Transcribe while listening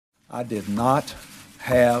I did not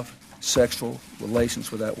have sexual relations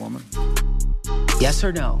with that woman. Yes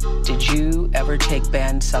or no? Did you ever take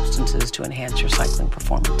banned substances to enhance your cycling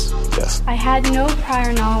performance? Yes. I had no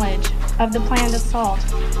prior knowledge of the planned assault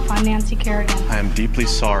on Nancy Kerrigan. I am deeply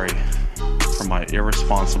sorry for my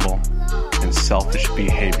irresponsible and selfish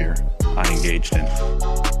behavior I engaged in.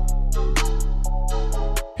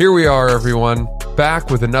 Here we are, everyone, back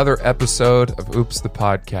with another episode of Oops the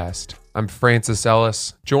Podcast. I'm Francis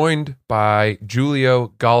Ellis, joined by Giulio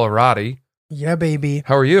Gallerati. Yeah, baby.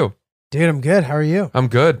 How are you? Dude, I'm good. How are you? I'm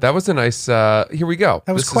good. That was a nice, here we go.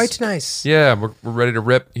 That was quite nice. Yeah, we're ready to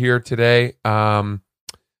rip here today.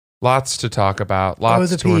 Lots to talk about,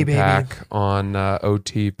 lots to unpack baby. on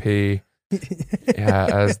OTP,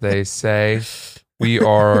 as they say. We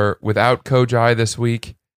are without Kojai this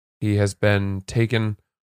week. He has been taken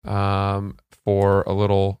for a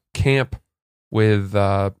little camp with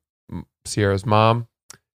Sierra's mom.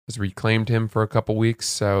 Has reclaimed him for a couple weeks,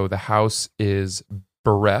 so the house is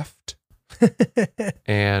bereft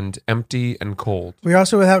and empty and cold. We're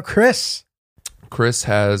also without Chris. Chris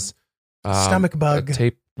has Stomach bug. a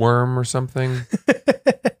tapeworm or something.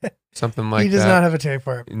 Something like that. He does not have a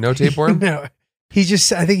tapeworm. No tapeworm? No. I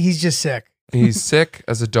think he's just sick. He's sick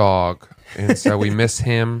as a dog, and so we miss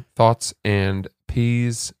him. Thoughts and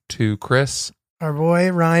peas to Chris. Our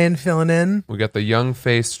boy Ryan filling in. We got the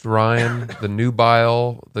young-faced Ryan, the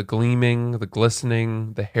nubile, the gleaming, the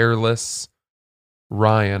glistening, the hairless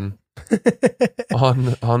Ryan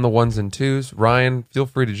on the ones and twos. Ryan, feel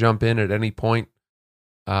free to jump in at any point,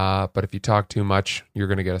 but if you talk too much, you're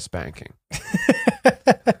going to get a spanking.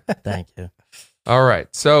 Thank you. All right,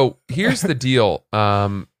 so here's the deal,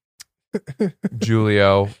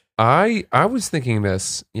 Giulio. I was thinking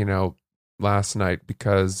this, last night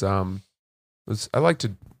because I like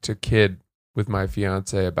to kid with my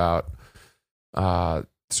fiance about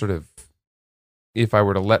sort of if I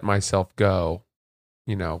were to let myself go,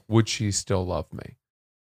 would she still love me?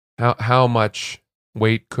 How much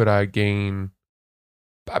weight could I gain?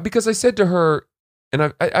 Because I said to her,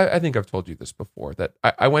 and I think I've told you this before, that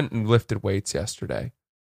I went and lifted weights yesterday,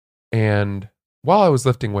 and while I was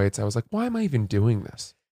lifting weights, I was like, why am I even doing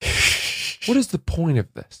this? What is the point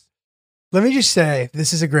of this? Let me just say,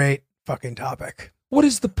 this is a great fucking topic. What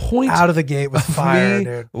is the point? Out of the gate with fire, me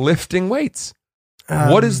dude. Lifting weights.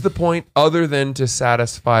 What is the point other than to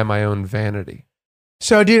satisfy my own vanity?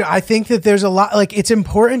 So, dude, I think that there's a lot, it's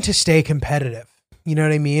important to stay competitive. You know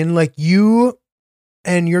what I mean? Like, you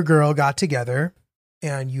and your girl got together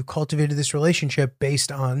and you cultivated this relationship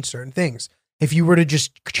based on certain things. If you were to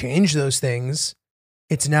just change those things,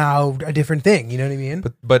 it's now a different thing. You know what I mean?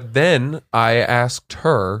 But then I asked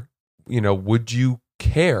her, would you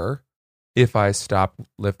care if I stopped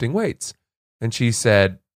lifting weights? And she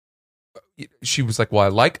said, she was like, well,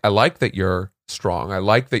 I like that you're strong. I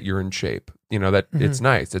like that you're in shape. That it's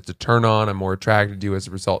nice. It's a turn on. I'm more attracted to you as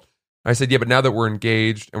a result. I said, yeah, but now that we're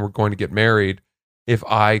engaged and we're going to get married, if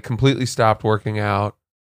I completely stopped working out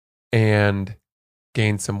and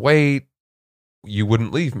gained some weight, you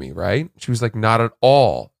wouldn't leave me, right? She was like, not at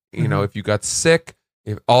all. If you got sick,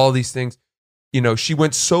 if all these things, she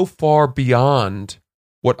went so far beyond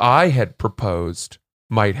what I had proposed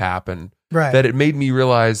might happen, right, that it made me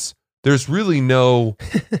realize there's really no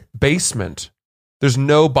basement. There's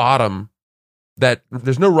no bottom,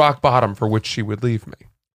 there's no rock bottom for which she would leave me.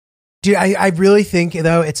 Dude, I really think,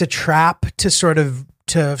 though, it's a trap to sort of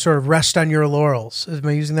rest on your laurels. Am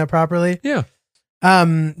I using that properly? Yeah.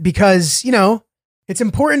 Because, it's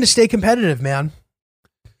important to stay competitive, man.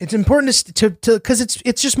 It's important to because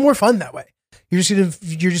it's just more fun that way. You're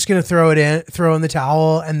just gonna throw in the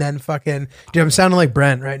towel, and then fucking, dude, I'm sounding like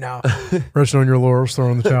Brent right now. Rest on your laurels, throw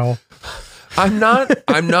in the towel. I'm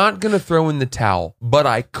not gonna throw in the towel, but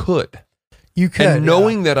I could. You could, and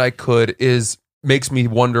knowing that I could makes me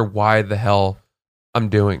wonder why the hell I'm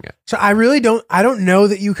doing it. So I don't know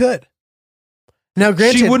that you could. Now,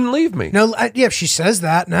 granted, she wouldn't leave me. No, yeah, she says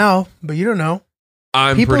that now, but you don't know.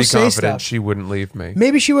 I'm People pretty say confident stuff. she wouldn't leave me.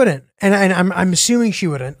 Maybe she wouldn't, and I'm assuming she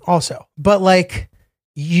wouldn't also. But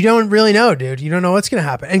you don't really know, dude. You don't know what's gonna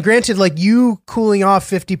happen. And granted, you cooling off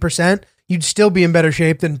 50%, you'd still be in better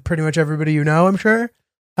shape than pretty much everybody you know, I'm sure.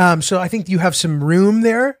 So I think you have some room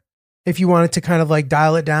there if you wanted to kind of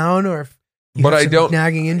dial it down, or if you have some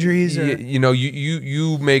nagging injuries. Or,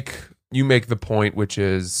 you make the point, which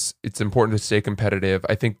is it's important to stay competitive.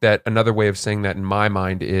 I think that another way of saying that in my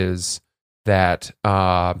mind is that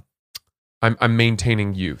I'm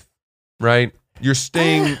maintaining youth, right? You're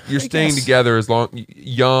staying together as long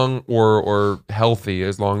young or healthy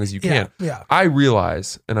as long as you can. Yeah. I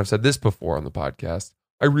realize, and I've said this before on the podcast,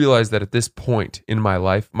 I realize that at this point in my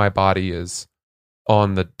life, my body is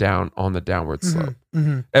on the downward slope.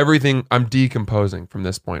 Everything, I'm decomposing from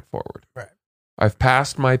this point forward. Right. I've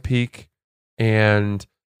passed my peak, and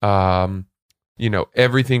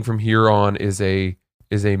everything from here on is a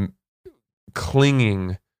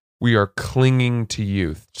clinging. We are clinging to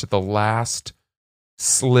youth, to the last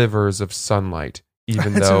slivers of sunlight,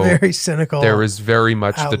 even That's though a very cynical. there is very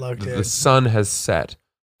much outlook, the dude. sun has set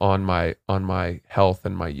on my health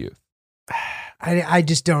and my youth. I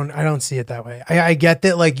just don't see it that way. I get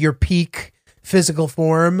that like your peak physical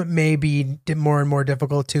form may be more and more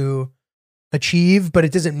difficult to achieve, but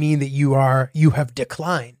it doesn't mean that you have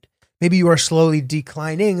declined. Maybe you are slowly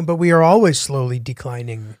declining, but we are always slowly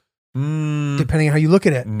declining, depending on how you look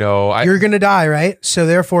at it. No, You're going to die, right? So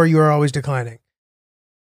therefore you are always declining.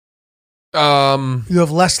 You have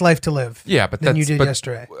less life to live. Yeah, but than you did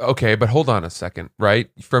yesterday. Okay, but hold on a second, right?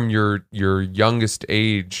 From your youngest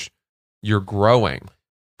age, you're growing.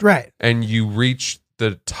 Right. And you reach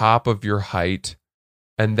the top of your height,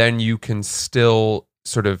 and then you can still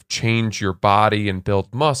sort of change your body and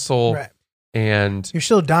build muscle. Right. And you're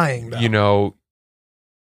still dying, though.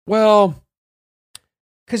 Well,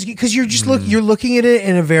 because you're just you're looking at it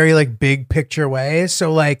in a very like big picture way.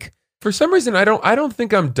 So like, for some reason, I don't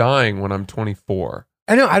think I'm dying when I'm 24.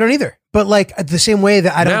 I know, I don't either. But like the same way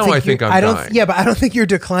that I don't think I'm dying. Yeah, but I don't think you're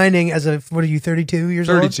declining as what are you, 32 years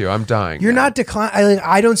old? 32, I'm dying. You're not declining.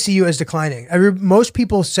 I don't see you as declining. Most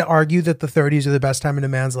people argue that the 30s are the best time in a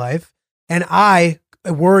man's life. And I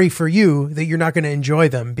worry for you that you're not going to enjoy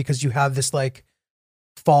them because you have this like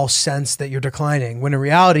false sense that you're declining. When in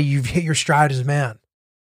reality, you've hit your stride as a man.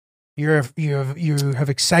 You have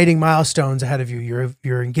exciting milestones ahead of you.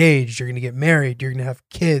 You're engaged. You're going to get married. You're going to have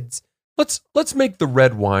kids. Let's make the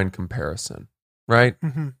red wine comparison, right?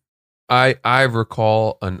 Mm-hmm. I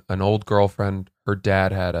recall an old girlfriend. Her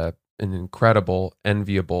dad had an incredible,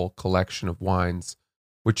 enviable collection of wines,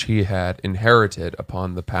 which he had inherited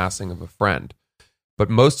upon the passing of a friend. But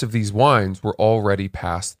most of these wines were already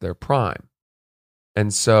past their prime.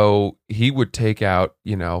 And so he would take out,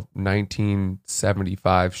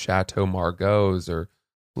 1975 Chateau Margaux or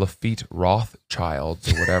Lafite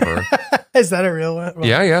Rothschilds or whatever. Is that a real one? Well,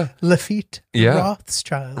 yeah. Lafite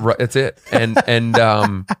Rothschild. Right, that's it. And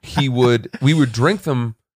we would drink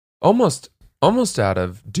them almost out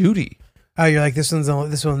of duty. Oh, you're like, this one's on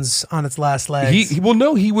its last legs.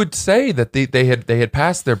 He would say that they had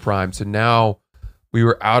passed their prime, so now we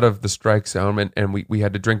were out of the strike zone, and we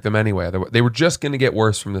had to drink them anyway. They were just going to get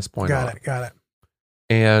worse from this point on. Got it.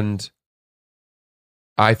 And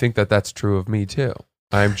I think that that's true of me too.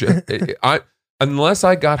 I'm just unless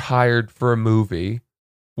I got hired for a movie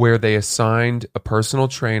where they assigned a personal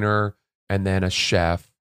trainer and then a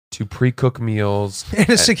chef to pre-cook meals and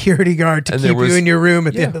a security guard to keep you in your room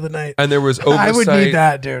at the end of the night. And there was oversight. I would need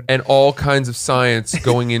that, dude. And all kinds of science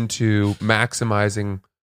going into maximizing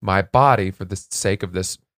my body for the sake of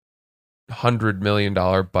this $100 million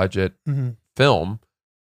budget film.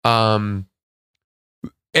 And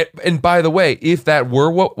by the way, if that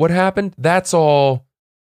were what happened, that's all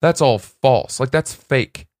false. Like, that's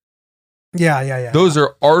fake. Yeah. Those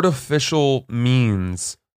are artificial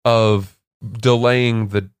means of delaying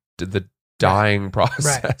the dying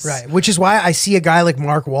process. Right. Which is why I see a guy like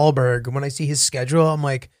Mark Wahlberg. When I see his schedule, I'm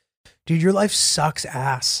like, dude, your life sucks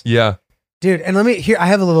ass. Yeah. Dude, and I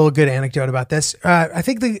have a little good anecdote about this. I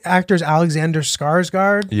think the actor's Alexander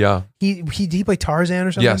Skarsgård. Yeah. He played Tarzan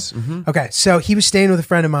or something? Yes. Mm-hmm. Okay, so he was staying with a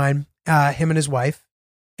friend of mine, him and his wife,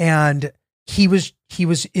 and he was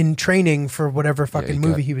in training for whatever fucking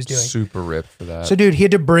movie he was doing. Super ripped for that. So dude, he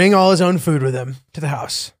had to bring all his own food with him to the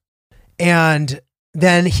house. And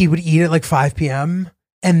then he would eat at like 5 p.m.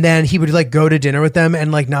 and then he would like go to dinner with them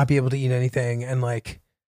and like not be able to eat anything and like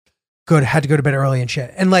had to go to bed early and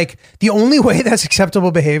shit. And like the only way that's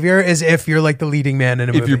acceptable behavior is if you're like the leading man in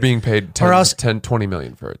a movie. If you're being paid 20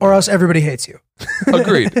 million for it. Or else everybody hates you.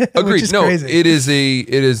 Agreed. No, crazy. it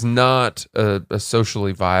is not a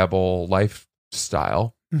socially viable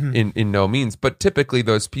lifestyle in no means. But typically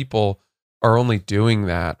those people are only doing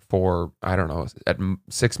that for, I don't know, at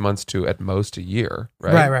 6 months to at most a year.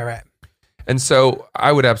 Right. Right. And so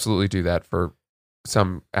I would absolutely do that for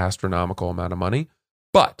some astronomical amount of money.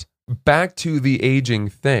 But back to the aging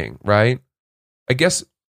thing, right? I guess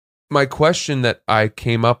my question that I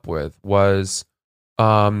came up with was,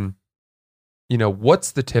 what's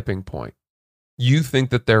the tipping point? You think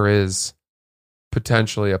that there is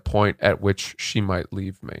potentially a point at which she might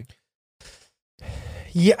leave me?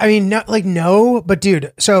 Yeah, I mean, no, but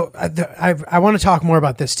dude, so I want to talk more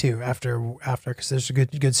about this too after because there's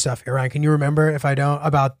good stuff here. Ryan, can you remember, if I don't,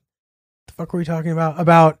 about The fuck were we talking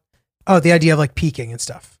about? The idea of like peaking and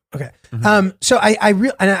stuff. Okay. So I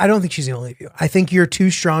don't think she's gonna leave you. I think you're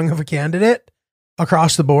too strong of a candidate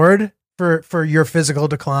across the board for your physical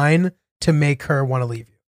decline to make her want to leave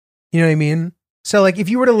you. You know what I mean? So like if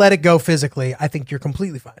you were to let it go physically, I think you're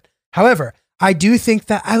completely fine. However, I do think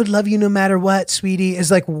that I would love you no matter what, sweetie,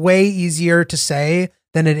 is like way easier to say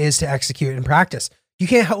than it is to execute in practice. You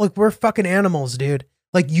can't help, like, we're fucking animals, dude.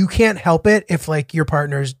 Like, you can't help it if like your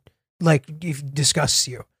partner's like if disgusts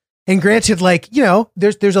you. And granted, like, you know,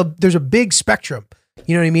 there's a big spectrum.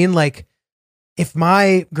 You know what I mean? Like, if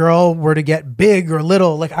my girl were to get big or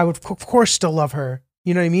little, like I would of course still love her.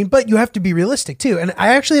 You know what I mean? But you have to be realistic too. And I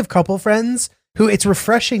actually have a couple friends who it's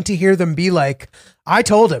refreshing to hear them be like, I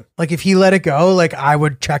told him, like, if he let it go, like I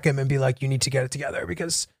would check him and be like, you need to get it together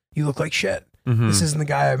because you look like shit. This isn't the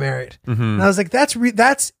guy I married. And I was like, that's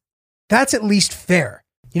at least fair.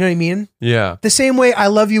 You know what I mean? Yeah. The same way I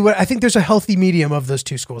love you. I think there's a healthy medium of those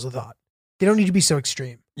two schools of thought. They don't need to be so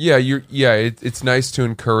extreme. Yeah. It's nice to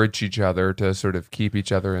encourage each other to sort of keep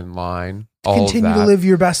each other in line. Continue to live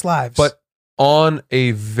your best lives. But on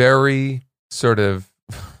a very sort of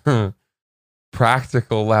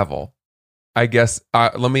practical level, I guess,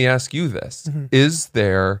 let me ask you this. Is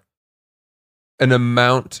there an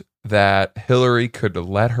amount that Hillary could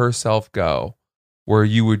let herself go where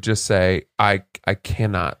you would just say, I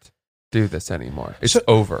cannot do this anymore. It's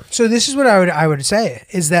over. So this is what I would say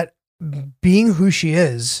is that being who she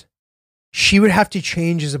is, she would have to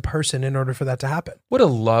change as a person in order for that to happen. What a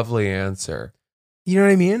lovely answer. You know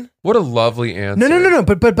what I mean? What a lovely answer. No.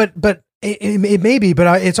 But it may be,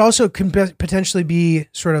 but it's also can potentially be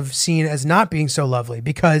sort of seen as not being so lovely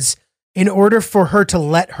because in order for her to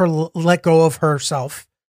let go of herself,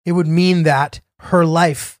 it would mean that her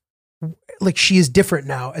life, like she is different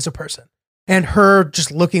now as a person, and her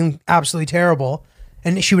just looking absolutely terrible,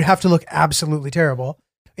 and she would have to look absolutely terrible,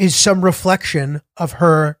 is some reflection of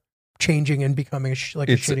her changing and becoming a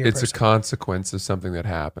shittier person. It's a consequence of something that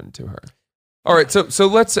happened to her. All right, so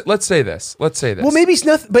let's say this. Well, maybe it's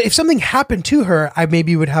nothing, but if something happened to her, I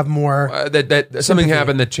maybe would have more that something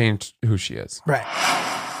happened that changed who she is. Right.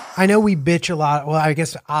 I know we bitch a lot. Well, I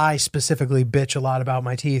guess I specifically bitch a lot about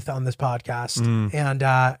my teeth on this podcast. And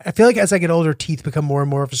I feel like as I get older, teeth become more and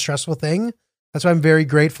more of a stressful thing. That's why I'm very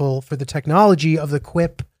grateful for the technology of the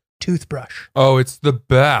Quip toothbrush. Oh, it's the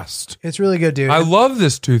best. It's really good, dude. I love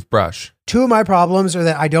this toothbrush. Two of my problems are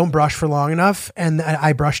that I don't brush for long enough and that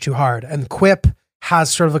I brush too hard. And Quip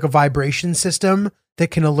has sort of like a vibration system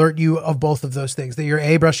that can alert you of both of those things, that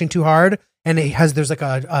you're brushing too hard, and there's like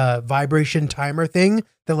a vibration timer thing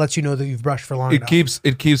that lets you know that you've brushed for long enough.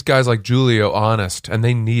 It keeps guys like Julio honest, and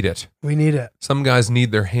they need it. We need it. Some guys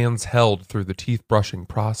need their hands held through the teeth brushing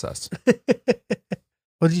process.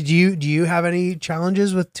 Well, do you have any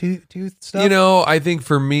challenges with tooth stuff? You know, I think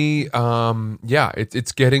for me,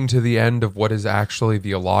 it's getting to the end of what is actually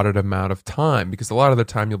the allotted amount of time, because a lot of the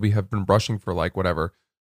time you'll have been brushing for like whatever,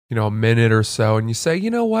 you know, a minute or so, and you say,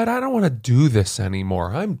 you know what, I don't want to do this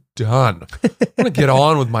anymore. I'm done. I want to get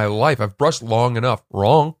on with my life. I've brushed long enough.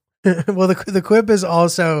 Wrong. Well, the Quip is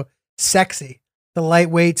also sexy. The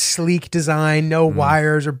lightweight, sleek design, no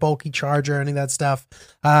wires or bulky charger, any of that stuff.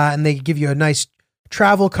 And they give you a nice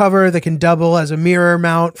travel cover that can double as a mirror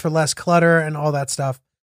mount for less clutter and all that stuff.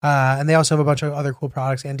 And they also have a bunch of other cool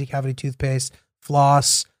products, anti-cavity toothpaste,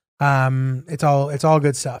 floss. It's all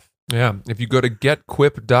good stuff. Yeah. If you go to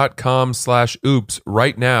getquip.com/oops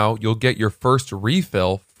right now, you'll get your first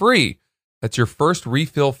refill free. That's your first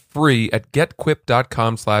refill free at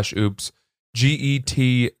getquip.com/oops.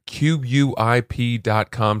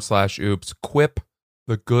 GETQUIP.com/oops. Quip,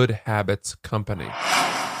 the good habits company.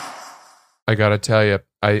 I gotta tell you,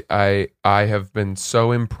 I have been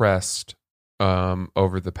so impressed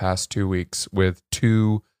over the past 2 weeks with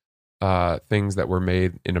two things that were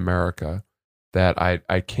made in America that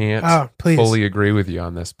I can't fully agree with you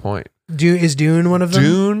on this point. Is Dune one of them?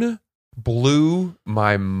 Dune blew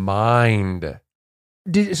my mind.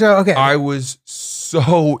 I was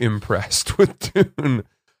so impressed with Dune.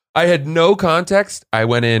 I had no context. I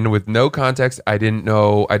went in with no context. I didn't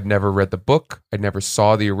know. I'd never read the book. I never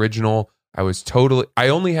saw the original. I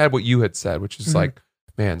only had what you had said, which is like,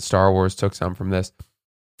 man, Star Wars took some from this.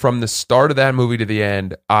 From the start of that movie to the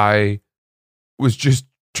end, I was just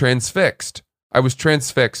transfixed. I was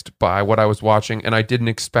transfixed by what I was watching, and I didn't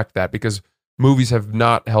expect that because movies have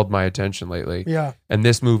not held my attention lately. Yeah. And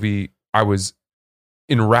this movie, I was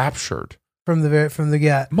enraptured. From the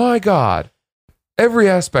get. My God. Every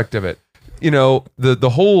aspect of it. You know, the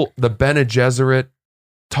Bene Gesserit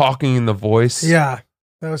talking in the voice. Yeah.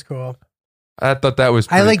 That was cool. I thought that was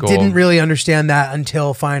pretty I cool. didn't really understand that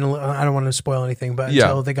until finally. I don't want to spoil anything, but Yeah.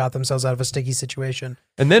 until they got themselves out of a sticky situation.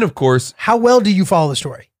 And then, of course, How well do you follow the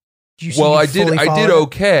story? Do you well, you I did fully follow it?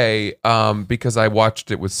 okay because I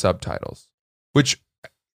watched it with subtitles, which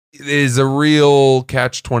is a real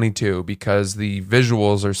catch-22 because the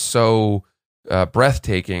visuals are so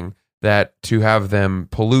breathtaking that to have them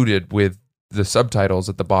polluted with the subtitles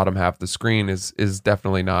at the bottom half of the screen is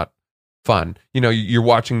definitely not fun. You know, you're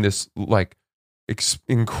watching this like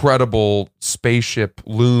incredible spaceship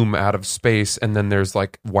loom out of space, and then there's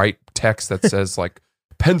like white text that says like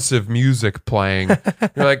pensive music playing.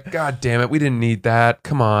 You're like, God damn it, we didn't need that.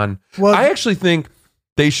 Come on. Well, I actually think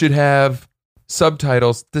they should have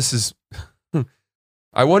subtitles. This is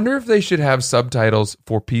I wonder if they should have subtitles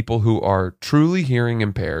for people who are truly hearing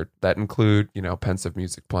impaired that include, you know, pensive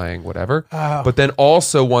music playing, whatever. Oh. But then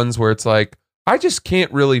also ones where it's like, I just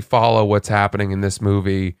can't really follow what's happening in this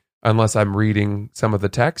movie unless I'm reading some of the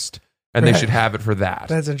text, and they Right. should have it for that.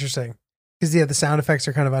 That's interesting. Because, the sound effects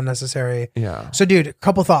are kind of unnecessary. Yeah. So, dude, a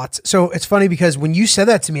couple thoughts. So, it's funny because when you said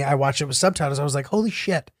that to me, I watched it with subtitles. I was like, holy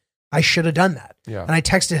shit, I should have done that. Yeah. And I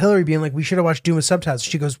texted Hillary being like, we should have watched Doom with subtitles.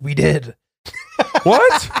 She goes, we did.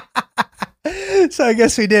 What? So I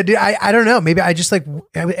guess we did. Dude, I don't know. Maybe I just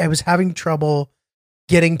I was having trouble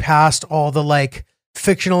getting past all the like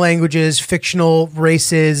fictional languages, fictional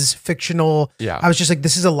races, fictional. Yeah. I was just like,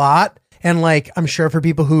 this is a lot. And like, I'm sure for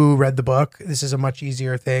people who read the book, this is a much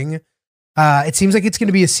easier thing. It seems like it's going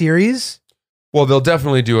to be a series. Well, they'll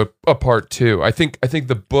definitely do a part 2. I think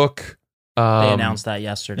the book. They announced that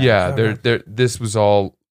yesterday. Yeah, Okay. this was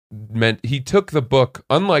all meant. He took the book,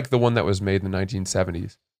 unlike the one that was made in the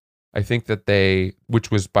 1970s. I think that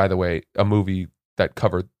which was, by the way, a movie that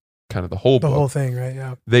covered kind of the whole The book. whole thing, right?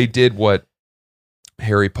 Yeah. They did what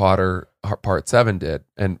Harry Potter Part 7 did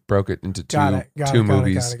and broke it into two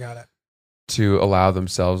movies Got it. to allow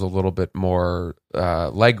themselves a little bit more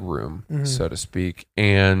leg room, Mhm. so to speak.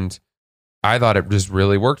 And I thought it just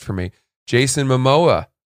really worked for me. Jason Momoa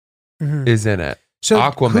Mhm. is in it. So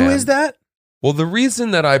Aquaman. who is that? Well, the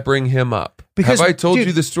reason that I bring him up, Because, have I told dude,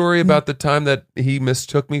 you the story about the time that he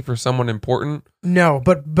mistook me for someone important? No,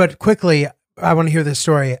 but quickly, I want to hear this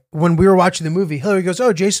story. When we were watching the movie, Hillary goes,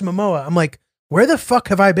 "Oh, Jason Momoa." I'm like, "Where the fuck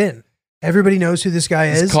have I been?" Everybody knows who this guy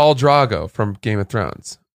It's is. Khal Drago from Game of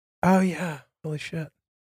Thrones. Oh yeah, holy shit!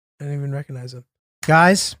 I didn't even recognize him.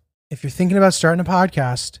 Guys, if you're thinking about starting a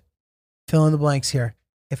podcast, fill in the blanks here.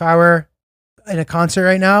 If I were in a concert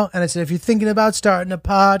right now and I said, "If you're thinking about starting a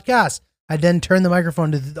podcast," I'd then turn the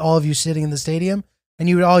microphone to all of you sitting in the stadium, and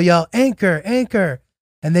you would all yell, "Anchor, Anchor,"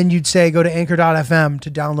 and then you'd say, "Go to Anchor.fm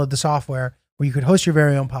to download the software where you could host your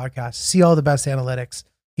very own podcast, see all the best analytics.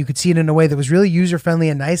 You could see it in a way that was really user-friendly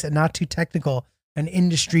and nice and not too technical and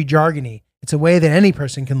industry jargony. It's a way that any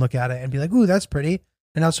person can look at it and be like, ooh, that's pretty.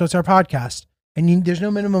 And also it's our podcast. And there's no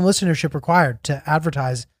minimum listenership required to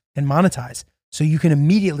advertise and monetize. So you can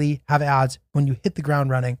immediately have ads when you hit the ground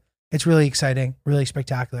running. It's really exciting, really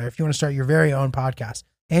spectacular. If you want to start your very own podcast,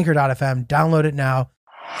 Anchor.fm, download it now.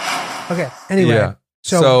 Okay, anyway. Yeah.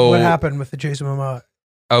 So what happened with the Jason Momoa?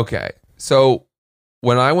 Okay. So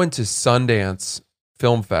when I went to Sundance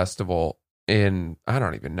Film Festival in, I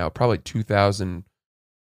don't even know, probably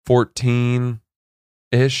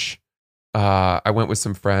 2014-ish, I went with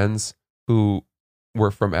some friends who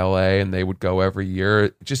were from LA and they would go every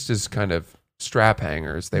year just as kind of strap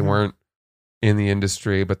hangers. They weren't in the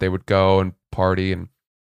industry, but they would go and party. And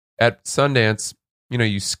at Sundance, you know,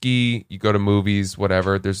 you ski, you go to movies,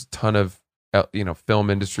 whatever. There's a ton of, film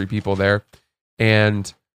industry people there.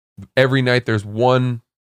 And every night there's one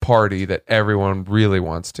party that everyone really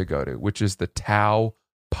wants to go to, which is the Tao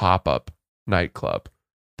pop-up nightclub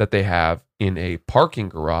that they have in a parking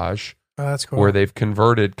garage Oh, that's cool. where they've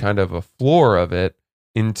converted kind of a floor of it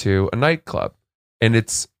into a nightclub. And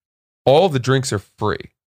it's all the drinks are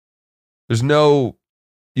free. There's no,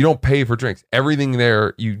 you don't pay for drinks. Everything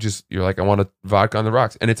there, you're like, I want a vodka on the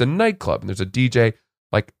rocks. And it's a nightclub and there's a DJ.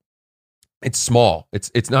 Like, it's small.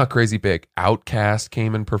 It's not crazy big. Outkast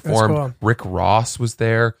came and performed. cool. Rick Ross was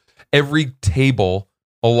there. Every table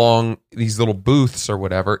along these little booths or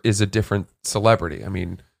whatever is a different celebrity. I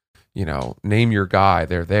mean, name your guy,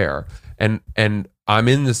 they're there. And I'm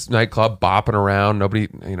in this nightclub bopping around. Nobody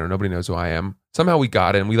knows who I am. Somehow we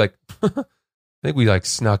got in. We I think we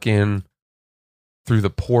snuck in through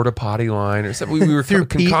the porta potty line or something. We were Through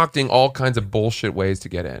concocting all kinds of bullshit ways to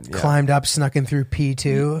get in. Yeah. Climbed up, snuck in through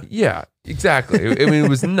P2. Yeah, exactly. I mean, it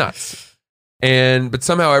was nuts. But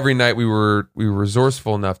somehow every night we were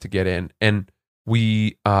resourceful enough to get in. And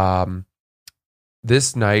we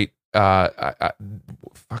this night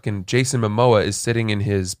fucking Jason Momoa is sitting in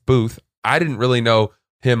his booth I didn't really know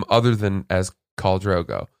him other than as Khal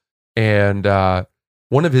Drogo. And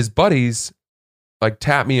one of his buddies like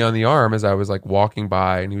tapped me on the arm as I was like walking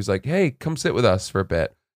by, and he was like, "Hey, come sit with us for a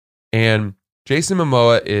bit." And Jason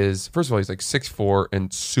Momoa is, first of all, he's like 6'4"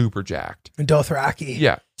 and super jacked. And Dothraki.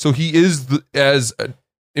 Yeah. So he is as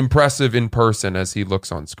impressive in person as he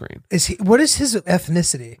looks on screen. What is his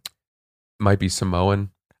ethnicity? Might be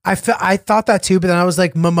Samoan. I thought that too, but then I was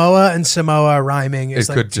like, Momoa and Samoa rhyming is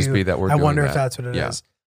It like could just be that we're I doing wonder if that. that's what it is.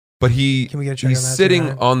 But Can we get a check he's on that sitting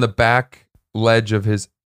tonight? on the back ledge of his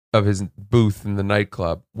booth in the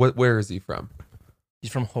nightclub. Where is he from?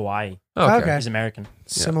 He's from Hawaii. Oh, Okay. He's American.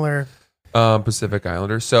 Similar. Pacific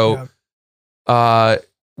Islander. So, where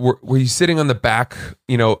he's sitting on the back,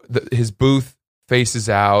 his booth faces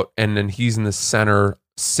out, and then he's in the center,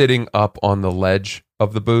 sitting up on the ledge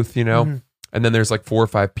of the booth, Mhm. and then there's like 4 or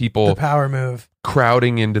 5 people The power move.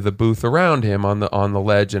 crowding into the booth around him on the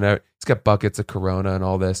ledge, and he's got buckets of Corona and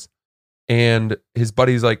all this. And his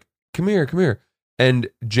buddy's like, "Come here, come here." And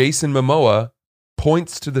Jason Momoa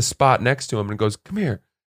points to the spot next to him and goes, "Come here."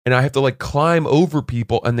 And I have to like climb over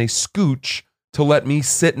people, and they scooch to let me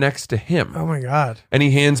sit next to him. Oh my God. And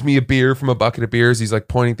he hands me a beer from a bucket of beers. He's like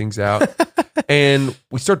pointing things out. And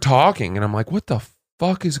we start talking, and I'm like, what the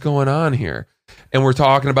fuck is going on here? And we're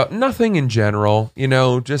talking about nothing in general,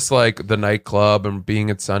 just like the nightclub and being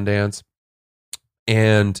at Sundance.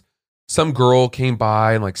 And some girl came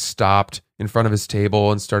by and like stopped in front of his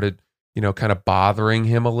table and started, kind of bothering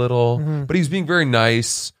him a little. Mhm. But he was being very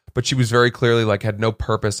nice. But she was very clearly like had no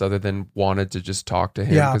purpose other than wanted to just talk to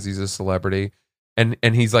him Yeah. because he's a celebrity. And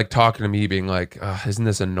he's like talking to me, being like, "Isn't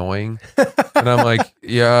this annoying?" And I'm like,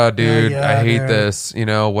 "Yeah, dude, Yeah, I hate dude. this,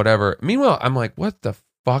 whatever." Meanwhile, I'm like, "What the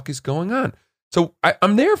fuck is going on?" So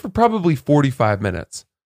I'm there for probably 45 minutes,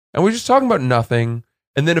 and we're just talking about nothing.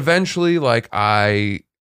 And then eventually, like I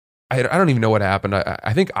don't even know what happened.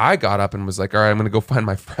 I think I got up and was like, "All right, I'm going to go find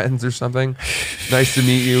my friends or something." Nice to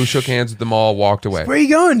meet you. Shook hands with them all. Walked away. Where are you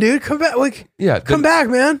going, dude? Come back. Like, Yeah, come back,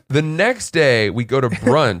 man. The next day, we go to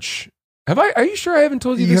brunch. Are you sure I haven't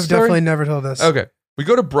told you You this have story? definitely never told us. Okay. We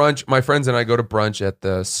go to brunch. My friends and I go to brunch at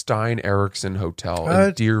the Stein Erikson Hotel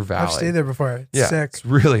in Deer Valley. I've stayed there before. It's Yeah, sick. it's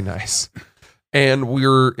really nice. And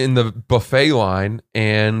we're in the buffet line,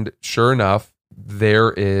 and sure enough,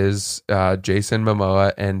 there is Jason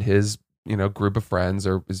Momoa and his group of friends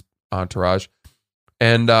or his entourage.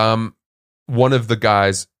 And one of the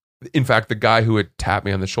guys, in fact, the guy who had tapped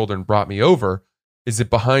me on the shoulder and brought me over, is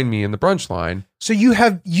it behind me in the brunch line. So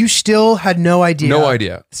you still had no idea. No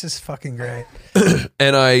idea. This is fucking great.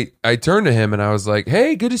 And I turned to him and I was like,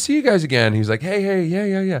 "Hey, good to see you guys again." He was like, "Hey,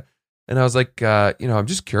 yeah." And I was like, I'm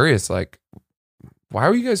just curious, like, why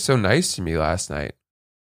were you guys so nice to me last night?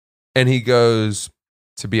 And he goes,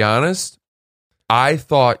 "To be honest, I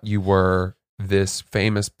thought you were this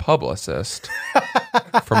famous publicist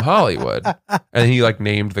from Hollywood." And he like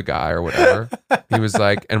named the guy or whatever. He was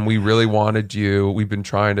like, "And we really wanted you. We've been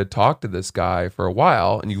trying to talk to this guy for a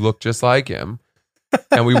while, and you look just like him.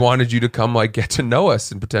 And we wanted you to come like get to know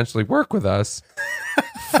us and potentially work with us."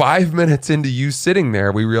 5 minutes into you sitting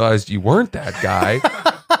there, we realized you weren't that guy.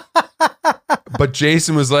 But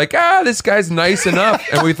Jason was like, "This guy's nice enough,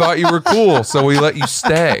 and we thought you were cool, so we let you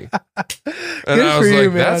stay." And Good I was for you,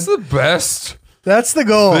 like, man. "That's the best That's the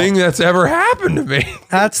goal. thing that's ever happened to me."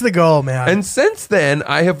 That's the goal, man. And since then,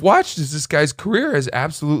 I have watched as this guy's career has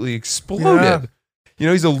absolutely exploded.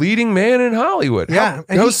 He's a leading man in Hollywood. Yeah,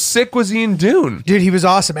 and How he- sick was he in Dune? Dude, he was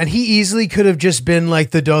awesome. And he easily could have just been like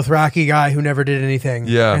the Dothraki guy who never did anything.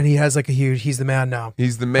 Yeah. And he has like he's the man now.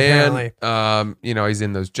 He's the man. Apparently. He's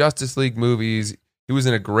in those Justice League movies. He was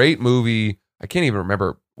in a great movie. I can't even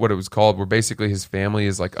remember what it was called, where basically his family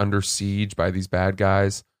is like under siege by these bad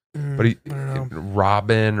guys. But I don't know.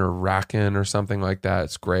 Robin or Racken or something like that.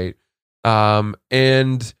 It's great.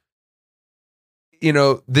 And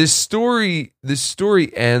this story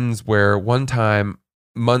ends where one time,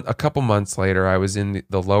 a couple months later, I was in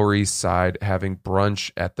the Lower East Side having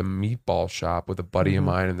brunch at the meatball shop with a buddy of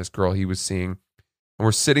mine and this girl he was seeing. And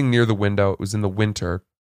we're sitting near the window. It was in the winter.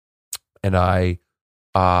 And it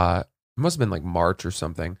must have been like March or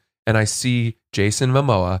something. And I see Jason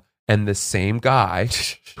Momoa and the same guy,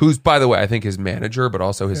 who's, by the way, I think his manager, but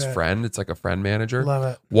also his friend. It's like a friend manager. Love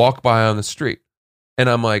it. Walk by on the street. And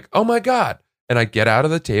I'm like, "Oh my God." And I get out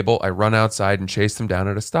of the table, I run outside and chase them down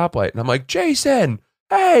at a stoplight. And I'm like, "Jason,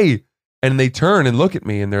 hey." And they turn and look at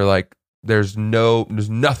me and they're like, there's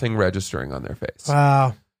nothing registering on their face.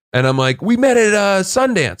 Wow. And I'm like, "We met at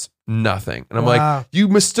Sundance." Nothing. And I'm Wow. like, "You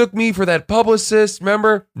mistook me for that publicist,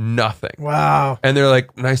 remember?" Nothing. Wow. And they're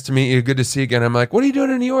like, "Nice to meet you. Good to see you again." I'm like, "What are you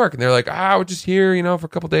doing in New York?" And they're like, we're just here, for a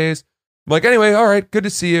couple days." I'm like, anyway, all right, good to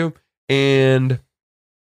see you. And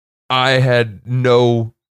I had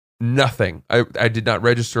nothing. I did not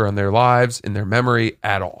register on their lives, in their memory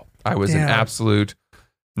at all. I was an absolute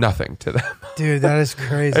nothing to them. Dude, that is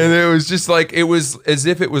crazy. And it was just like, it was as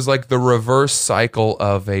if it was like the reverse cycle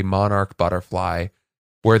of a monarch butterfly,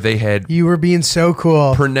 where they had You were being so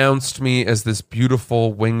cool. pronounced me as this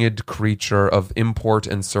beautiful winged creature of import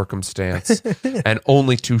and circumstance, and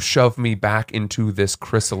only to shove me back into this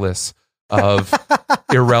chrysalis of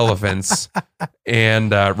irrelevance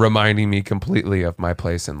and reminding me completely of my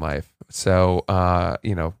place in life. So,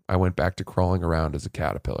 I went back to crawling around as a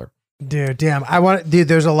caterpillar. Dude, damn.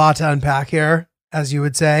 There's a lot to unpack here, as you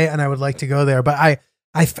would say, and I would like to go there. But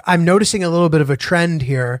I'm noticing a little bit of a trend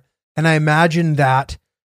here, and I imagine that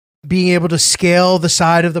being able to scale the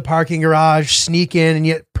side of the parking garage, sneak in, and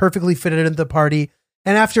yet perfectly fit it into the party.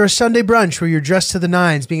 And after a Sunday brunch where you're dressed to the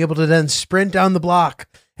nines, being able to then sprint down the block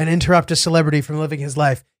and interrupt a celebrity from living his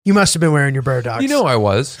life. You must have been wearing your bird dogs. You know I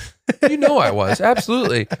was.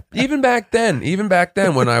 Absolutely. Even back then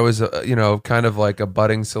when I was, kind of like a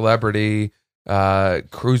budding celebrity,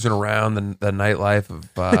 cruising around the nightlife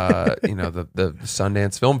of, the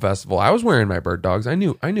Sundance Film Festival, I was wearing my bird dogs. I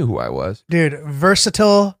knew who I was. Dude,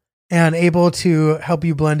 versatile and able to help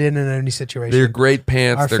you blend in any situation. They're great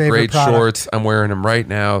pants. They're great product. shorts. I'm wearing them right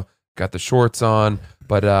now. Got the shorts on.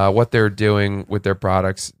 But what they're doing with their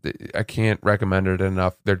products, I can't recommend it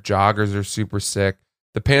enough. Their joggers are super sick.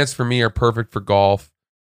 The pants for me are perfect for golf,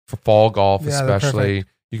 for fall golf especially.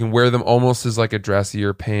 You can wear them almost as like a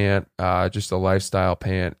dressier pant, just a lifestyle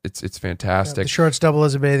pant. It's fantastic. Yeah, the shorts double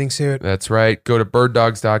as a bathing suit. That's right. Go to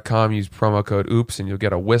birddogs.com, use promo code OOPS, and you'll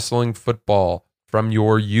get a whistling football from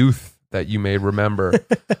your youth that you may remember.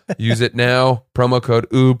 Use it now. Promo code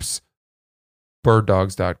OOPS,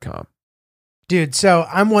 birddogs.com. Dude, so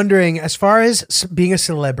I'm wondering, as far as being a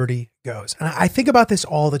celebrity goes, and I think about this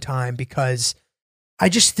all the time because I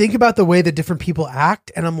just think about the way that different people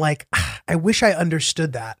act, and I'm like, I wish I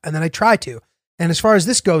understood that. And then I try to. And as far as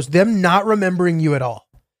this goes, them not remembering you at all.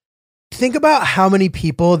 Think about how many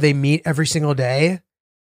people they meet every single day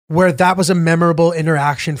where that was a memorable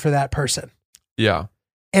interaction for that person. Yeah.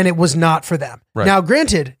 And it was not for them. Right. Now,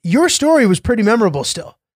 granted, your story was pretty memorable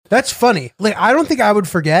still. That's funny. Like, I don't think I would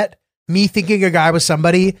forget me thinking a guy was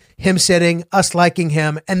somebody, him sitting, us liking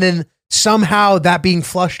him, and then somehow that being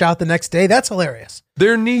flushed out the next day. That's hilarious.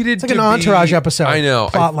 There needed It's like an Entourage episode. I know.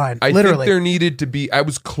 Plot line. I literally. think there needed to be. I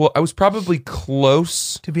was probably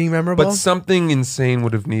close to being memorable. but something insane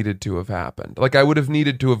would have needed to have happened. Like I would have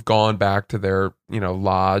needed to have gone back to their,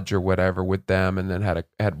 lodge or whatever with them, and then had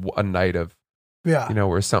a night of,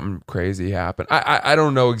 where something crazy happened. I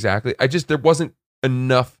don't know exactly. There wasn't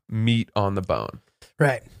enough meat on the bone.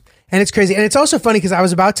 Right. And it's crazy. And it's also funny because I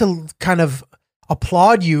was about to kind of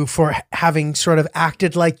applaud you for having sort of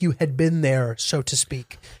acted like you had been there, so to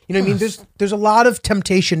speak. You know what I mean? There's a lot of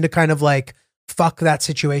temptation to kind of like fuck that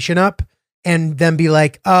situation up and then be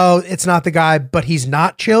like, oh, it's not the guy, but he's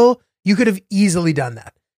not chill. You could have easily done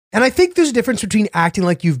that. And I think there's a difference between acting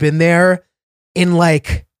like you've been there and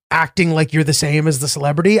like acting like you're the same as the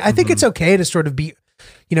celebrity. I think it's okay to sort of be,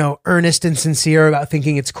 earnest and sincere about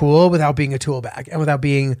thinking it's cool without being a tool bag and without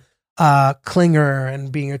being clinger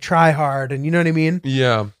and being a tryhard, and you know what I mean?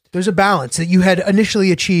 Yeah. There's a balance that you had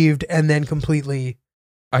initially achieved and then completely.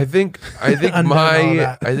 I think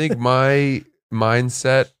my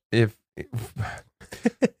mindset, if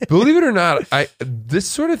believe it or not, this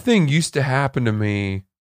sort of thing used to happen to me.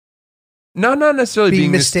 Not necessarily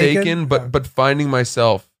being mistaken, but finding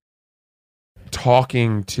myself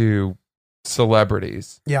talking to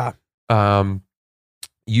celebrities. Yeah.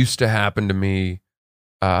 Used to happen to me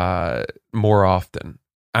more often.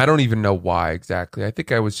 I don't even know why exactly. I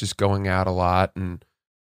think I was just going out a lot and,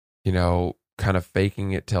 kind of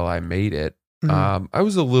faking it till I made it. Mm-hmm. I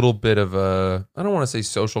was a little bit of I don't want to say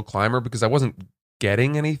social climber because I wasn't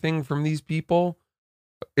getting anything from these people.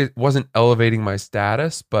 It wasn't elevating my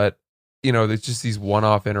status, but there's just these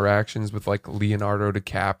one-off interactions with like Leonardo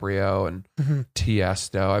DiCaprio and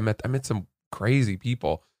Tiesto. I met some crazy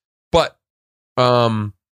people, but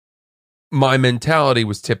my mentality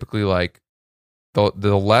was typically like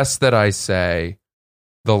the less that I say,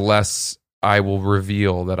 the less I will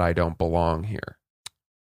reveal that I don't belong here.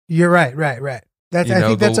 You're right. I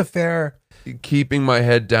think that's a fair. Keeping my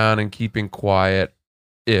head down and keeping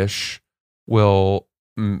quiet-ish will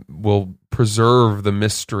preserve the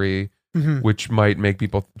mystery, which might make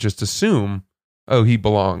people just assume, oh, he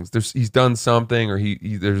belongs. He's done something, or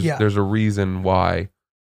there's a reason why.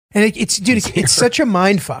 And it's such a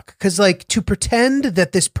mind fuck because like to pretend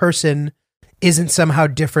that this person isn't somehow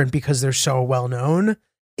different because they're so well known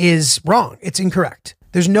is wrong. It's incorrect.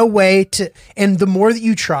 There's no way to, and the more that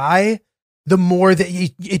you try, the more that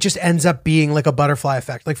it just ends up being like a butterfly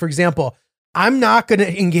effect. Like, for example, I'm not going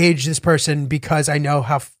to engage this person because I know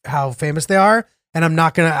how famous they are, and I'm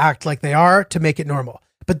not going to act like they are to make it normal.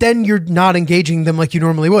 But then you're not engaging them like you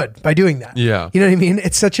normally would by doing that. Yeah. You know what I mean?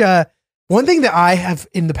 It's such a, one thing that I have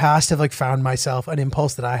in the past have like found myself, an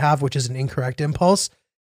impulse that I have, which is an incorrect impulse,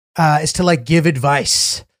 is to like give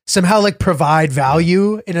advice, somehow like provide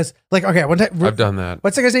value in a, like, okay, one time, I've done that.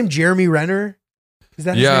 what's that guy's name? Jeremy Renner? Is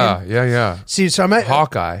that his name? Yeah. See, so I'm at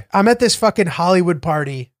Hawkeye. I'm at this fucking Hollywood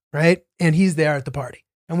party, right? And he's there at the party.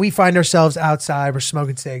 And we find ourselves outside. We're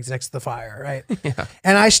smoking cigs next to the fire, right? Yeah.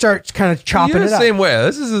 And I start kind of chopping You're it the up. same way.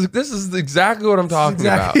 This is exactly what I'm talking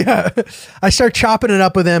about. Yeah. I start chopping it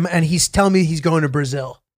up with him, and he's telling me he's going to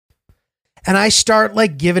Brazil. And I start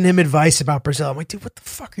like giving him advice about Brazil. I'm like, dude, what the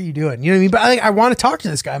fuck are you doing? You know what I mean? But I want to talk to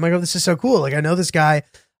this guy. I'm like, oh, this is so cool. Like, I know this guy.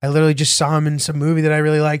 I literally just saw him in some movie that I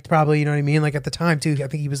really liked, probably, you know what I mean? Like at the time too, I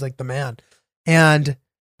think he was like the man. And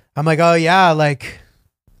I'm like, oh yeah, like,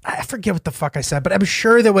 I forget what the fuck I said, but I'm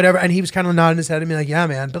sure that whatever. And he was kind of nodding his head at me like, yeah,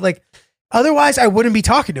 man. But like, otherwise I wouldn't be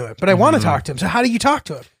talking to him, but I want to talk to him. So how do you talk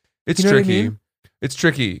to him? It's You know what I tricky. mean? It's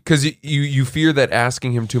tricky because you fear that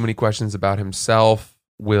asking him too many questions about himself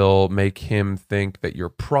will make him think that you're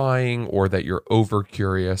prying or that you're over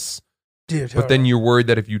curious. Dude, But then you're worried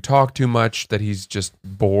that if you talk too much, that he's just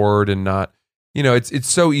bored and not. You know, it's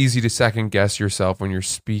so easy to second guess yourself when you're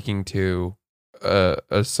speaking to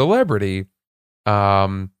a celebrity.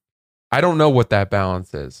 I don't know what that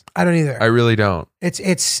balance is. I don't either. I really don't.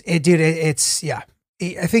 It's yeah.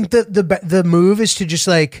 I think the move is to just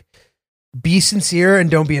like be sincere and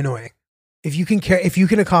don't be annoying. If you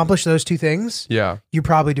can accomplish those two things, Yeah. you're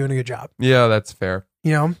probably doing a good job. Yeah, that's fair.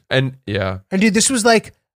 You know? And yeah. And dude, this was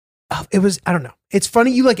like, it was, I don't know. It's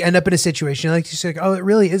funny. You like end up in a situation like you say, like, oh, it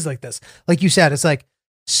really is like this. Like you said, it's like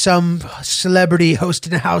some celebrity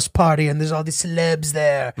hosting a house party and there's all these celebs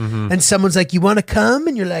there. Mhm. And someone's like, you want to come?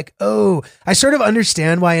 And you're like, oh, I sort of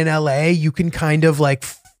understand why in LA you can kind of like,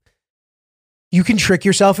 you can trick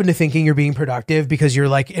yourself into thinking you're being productive because you're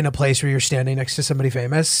like in a place where you're standing next to somebody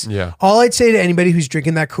famous. Yeah. All I'd say to anybody who's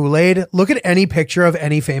drinking that Kool-Aid, look at any picture of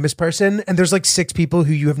any famous person and there's like 6 people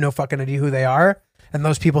who you have no fucking idea who they are. And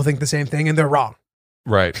those people think the same thing and they're wrong.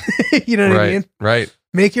 Right. You know what I mean? Right.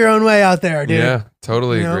 Make your own way out there, dude. Yeah.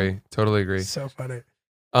 Totally You know? agree. Totally agree. So funny.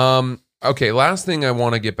 Okay, last thing I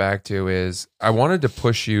want to get back to is I wanted to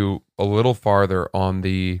push you a little farther on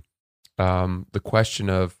the question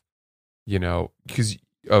of, you know, because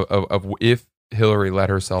of if Hillary let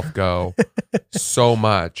herself go so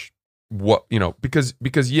much, what, you know, because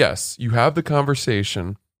yes, you have the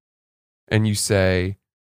conversation and you say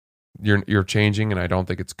you're changing and I don't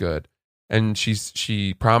think it's good. And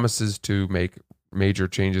she promises to make major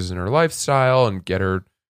changes in her lifestyle and get her,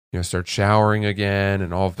 you know, start showering again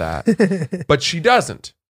and all of that. But she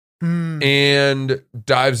doesn't. And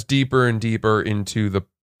dives deeper and deeper into the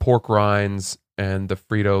pork rinds and the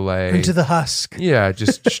Frito-Lay. Into the husk. Yeah,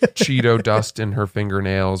 just Cheeto dust in her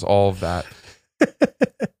fingernails, all of that.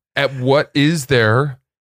 At what is there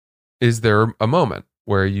a moment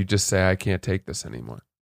where you just say, I can't take this anymore?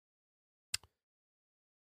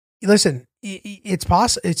 Listen, it's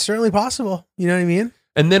possible. It's certainly possible. You know what I mean?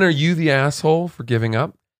 And then are you the asshole for giving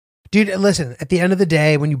up? Dude, listen, at the end of the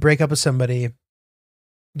day, when you break up with somebody,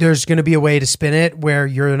 there's going to be a way to spin it where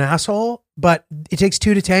you're an asshole, but it takes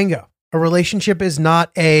 2 to tango. A relationship is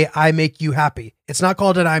not I make you happy. It's not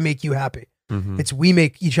called an I make you happy. Mhm. It's we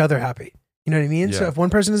make each other happy. You know what I mean? So Yeah. if one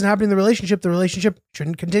person isn't happy in the relationship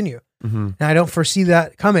shouldn't continue. Mhm. And I don't foresee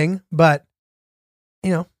that coming, but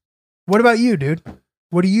you know, what about you, dude?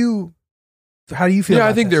 How do you feel? Yeah, I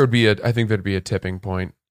about think this? I think there'd be a tipping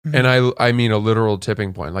point. Mhm. And I mean a literal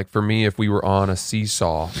tipping point. Like for me, if we were on a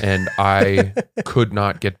seesaw and I could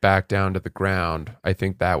not get back down to the ground, I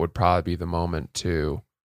think that would probably be the moment to,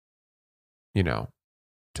 you know,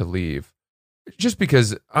 to leave. Just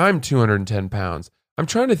because I'm 210 pounds. I'm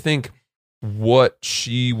trying to think what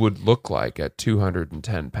she would look like at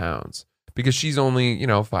 210 pounds because she's only, you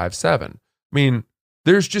know, 5'7". I mean,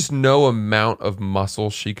 there's just no amount of muscle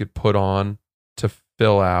she could put on to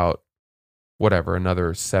fill out whatever,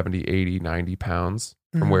 another 70, 80, 90 pounds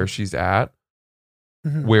from Mhm. where she's at,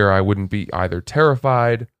 Mhm. where I wouldn't be either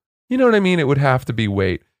terrified. You know what I mean? It would have to be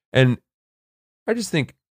weight. And I just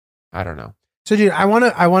think, I don't know. So, dude, I want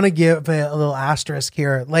to give a little asterisk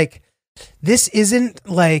here. Like, this isn't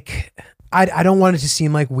like I don't want it to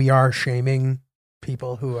seem like we are shaming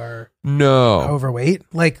people who are No. overweight.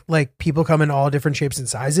 Like people come in all different shapes and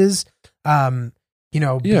sizes. you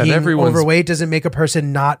know, Yeah, and being everyone's- overweight doesn't make a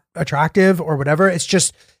person not attractive or whatever. It's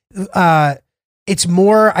just, it's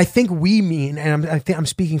more, I think we mean, and I think I'm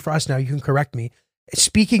speaking for us now, you can correct me.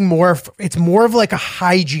 It's more of like a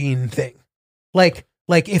hygiene thing. Like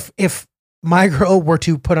if my girl were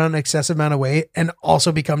to put on an excessive amount of weight and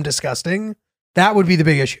also become disgusting, that would be the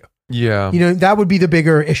big issue. Yeah. You know, that would be the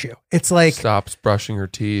bigger issue. It's like, Stops brushing her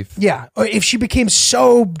teeth. yeah, or if she became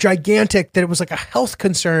so gigantic that it was like a health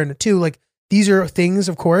concern too, like these are things,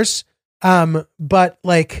 of course. But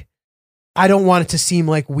like, I don't want it to seem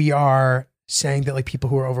like we are saying that like people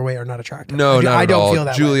who are overweight are not attractive. No, I not at don't all. feel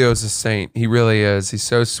that way. Julio's a saint. He really is. He's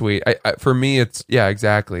so sweet. For me, it's yeah,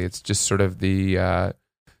 exactly. It's just sort of the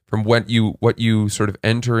from what you sort of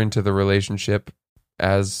enter into the relationship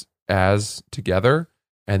as together,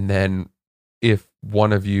 and then if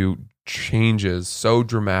one of you changes so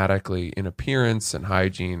dramatically in appearance and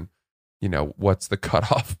hygiene, you know, what's the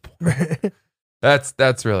cutoff point?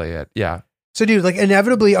 That's really it. Yeah. So, dude, like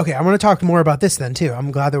inevitably, okay, I want to talk more about this then too.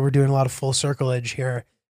 I'm glad that we're doing a lot of full circleage here.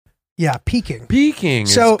 Yeah, peaking. Peaking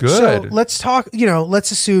So is good. So let's talk, you know,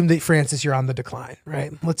 let's assume that Francis, you're on the decline,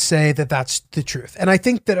 right? Let's say that that's the truth. And I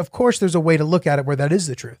think that of course there's a way to look at it where that is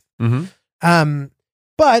the truth. Mm-hmm.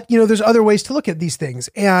 But you know, there's other ways to look at these things.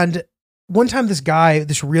 And one time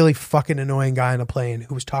this really fucking annoying guy on a plane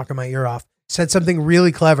who was talking my ear off said something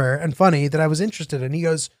really clever and funny that I was interested in.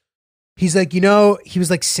 He's like, you know, he was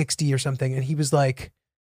like 60 or something. And he was like,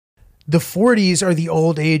 the 40s are the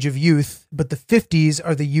old age of youth, but the 50s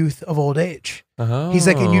are the youth of old age. Oh. He's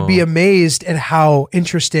like, and you'd be amazed at how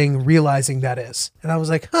interesting realizing that is. And I was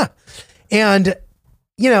like, huh. And,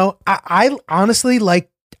 you know, I honestly,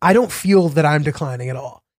 like, I don't feel that I'm declining at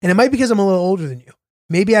all. And it might be because I'm a little older than you.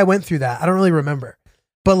 Maybe I went through that. I don't really remember.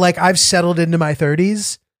 But like, I've settled into my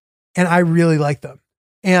 30s and I really like them.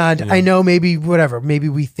 And Yeah. I know maybe whatever, maybe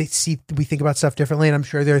we think about stuff differently. And I'm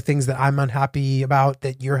sure there are things that I'm unhappy about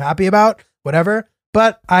that you're happy about, whatever.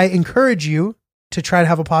 But I encourage you to try to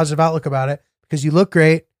have a positive outlook about it because you look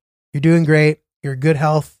great. You're doing great. You're in good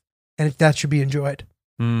health. And that should be enjoyed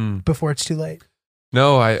before it's too late.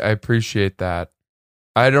 No, I appreciate that.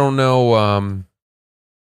 I don't know.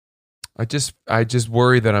 I just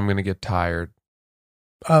worry that I'm going to get tired.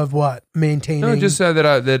 Of what? Maintaining. No, just said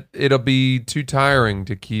that it'll be too tiring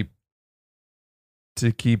to keep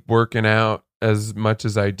working out as much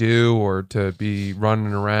as I do, or to be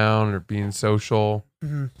running around or being social.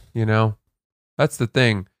 Mhm. You know, that's the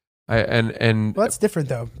thing. And Well, that's different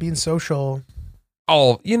though. Being social.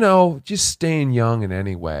 you know, just staying young in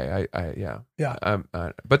any way. Yeah.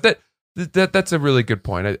 But that's a really good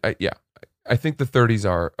point. I think the 30s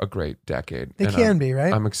are a great decade. They and can be,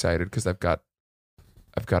 right? I'm excited because I've got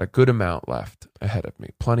a good amount left ahead of me.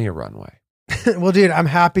 Plenty of runway. Well, dude, I'm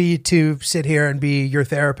happy to sit here and be your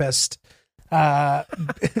therapist.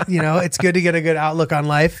 You know, it's good to get a good outlook on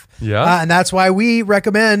life. Yeah. And that's why we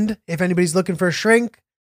recommend, if anybody's looking for a shrink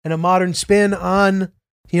and a modern spin on,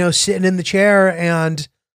 you know, sitting in the chair and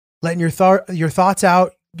letting your thoughts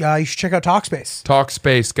out, you should check out Talkspace.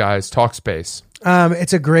 Talkspace, guys. Talkspace.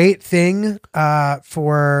 It's a great thing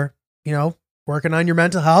for, you know, working on your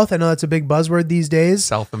mental health. I know that's a big buzzword these days.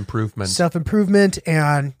 Self-improvement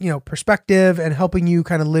and, you know, perspective and helping you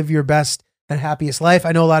kind of live your best and happiest life.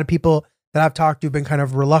 I know a lot of people that I've talked to have been kind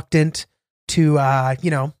of reluctant to,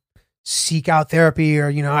 you know, seek out therapy or,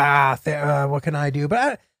 you know, what can I do?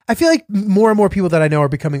 But I feel like more and more people that I know are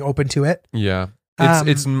becoming open to it. Yeah.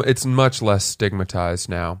 It's much less stigmatized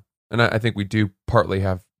now. And I think we do partly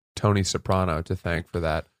have Tony Soprano to thank for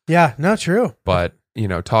that. Yeah, not true. But, you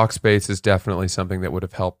know, Talkspace is definitely something that would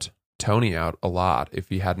have helped Tony out a lot if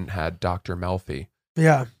he hadn't had Dr. Melfi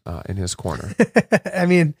in his corner. I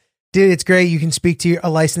mean, dude, it's great. You can speak to a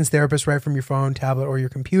licensed therapist right from your phone, tablet, or your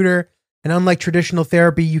computer. And unlike traditional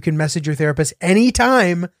therapy, you can message your therapist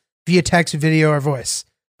anytime via text, video, or voice.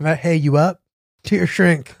 About, hey, you up? To your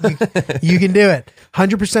shrink. You can do it.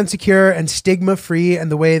 100% secure and stigma-free and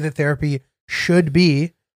the way that therapy should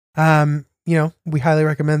be. You know, we highly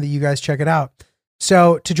recommend that you guys check it out.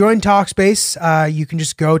 So to join Talkspace, you can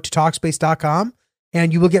just go to Talkspace.com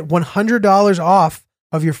and you will get $100 off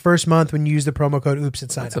of your first month when you use the promo code OOPS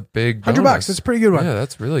at sign That's up. a big $100. bonus. That's a pretty good one. Yeah,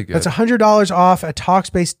 that's really good. That's $100 off at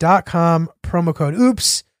Talkspace.com, promo code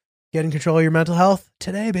OOPS. Get in control of your mental health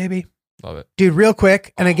today, baby. Love it. Dude, real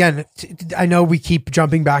quick. And again, I know we keep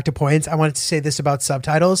jumping back to points. I wanted to say this about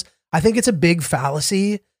subtitles. I think it's a big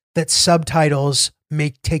fallacy that subtitles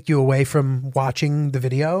take you away from watching the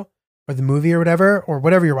video or the movie or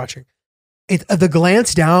whatever you're watching. The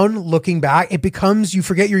glance down, looking back, it becomes, you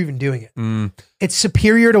forget you're even doing it. It's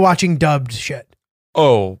superior to watching dubbed shit.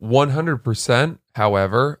 Oh, 100%.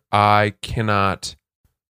 However, I cannot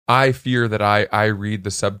I fear that I read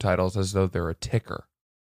the subtitles as though they're a ticker.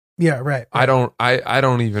 Yeah, right. I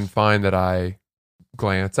don't even find that I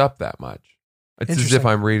glance up that much. It's as if Interesting.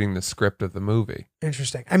 I'm reading the script of the movie.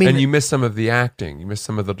 Interesting. I mean, And you miss some of the acting. You miss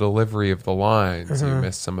some of the delivery of the lines. You Mhm.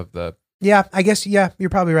 miss some of the... yeah, I guess, yeah, you're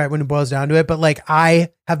probably right when it boils down to it. But like, I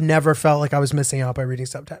have never felt like I was missing out by reading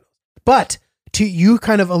subtitles. But you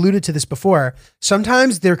kind of alluded to this before.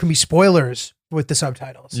 Sometimes there can be spoilers with the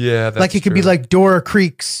subtitles. Yeah, that's like it could be true. like door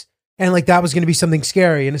creaks and like that was going to be something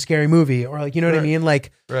scary in a scary movie, or like, you know what I Right. mean?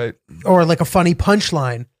 Like, Right. or like a funny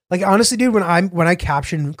punchline. Like honestly, dude, when I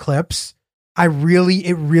caption clips,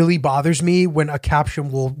 it really bothers me when a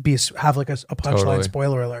caption will have like a punchline Totally.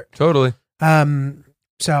 spoiler alert. Totally.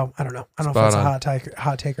 So I don't know. I don't know Spot if on. that's a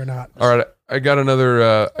hot take or not. All right. I got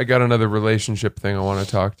another relationship thing I want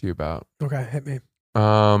to talk to you about. Okay, hit me.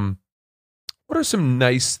 What are some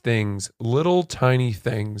nice things, little tiny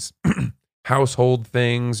things, household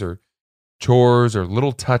things or chores or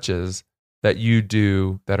little touches that you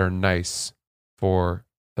do that are nice for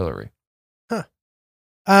Hillary?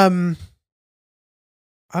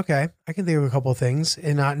 Okay, I can think of a couple of things,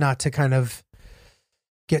 and not to kind of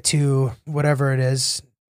get to whatever it is,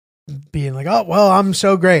 being like, oh well, I'm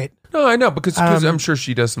so great. No, I know because I'm sure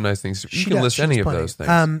she does some nice things. You can list she any does of plenty. those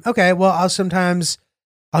things. Okay, well,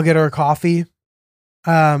 I'll get her a coffee.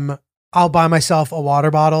 I'll buy myself a water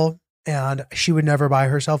bottle, and she would never buy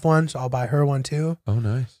herself one, so I'll buy her one too. Oh,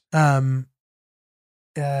 nice.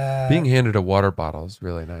 Being handed a water bottle is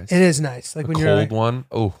really nice. It is nice, like a when cold you're like, one.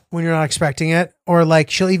 Oh, when you're not expecting it, or like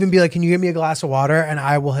she'll even be like, "Can you give me a glass of water?" And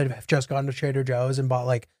I will have just gone to Trader Joe's and bought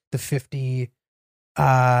like the 50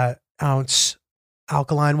 ounce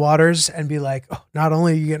alkaline waters, and be like, "Oh, not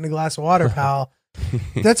only are you getting a glass of water, pal."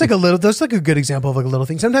 That's like a good example of like a little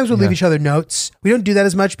thing. Sometimes we'll leave each other notes. We don't do that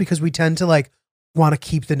as much because we tend to like want to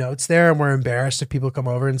keep the notes there, and we're embarrassed if people come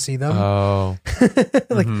over and see them. Oh,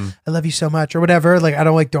 like I love you so much or whatever. Like I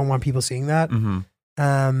don't want people seeing that.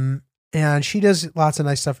 And she does lots of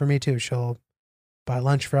nice stuff for me too. She'll buy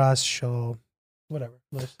lunch for us. She'll whatever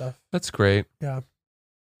little stuff. that's great. Yeah.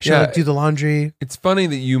 She'll like, do the laundry. It's funny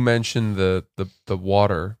that you mentioned the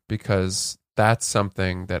water because that's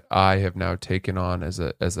something that I have now taken on as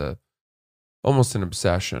a almost an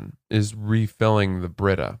obsession is refilling the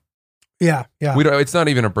Brita. Yeah. Yeah. It's not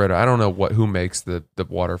even a Brita. I don't know who makes the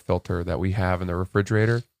water filter that we have in the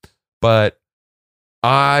refrigerator, but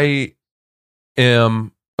I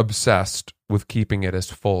am obsessed with keeping it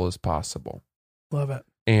as full as possible. Love it.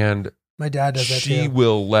 And My dad does that she too.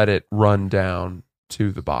 will let it run down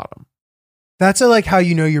to the bottom. That's like how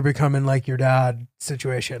you know you're becoming like your dad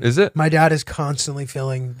situation. Is it? My dad is constantly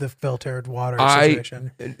filling the filtered water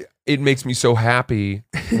situation. It makes me so happy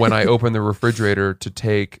when I open the refrigerator to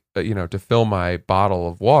take, to fill my bottle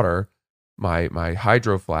of water, my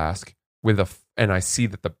hydro flask and I see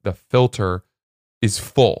that the filter is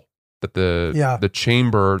full, that the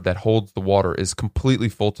chamber that holds the water is completely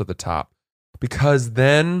full to the top. Because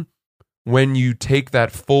then when you take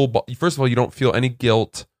that full, first of all, you don't feel any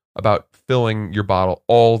guilt about filling your bottle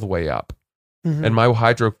all the way up. Mhm. And my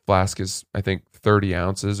hydro flask is, I think, 30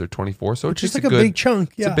 ounces or 24. So it's Just just like a big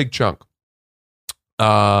chunk. Yeah. It's a big chunk.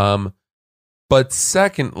 But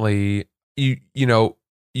secondly, you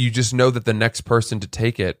just know that the next person to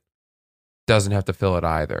take it doesn't have to fill it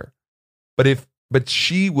either. But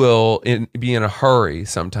she will be in a hurry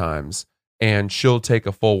sometimes, and she'll take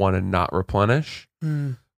a full one and not replenish.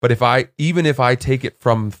 Mm. But even if I take it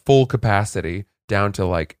from full capacity down to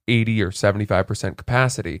like 80 or 75%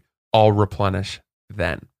 capacity, I'll replenish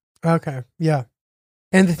then. Okay. Yeah.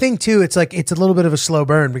 And the thing too, it's like, it's a little bit of a slow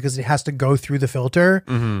burn because it has to go through the filter.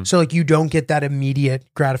 Mm-hmm. So like you don't get that immediate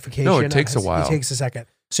gratification. No, it takes a while. It takes a second.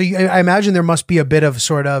 So I imagine there must be a bit of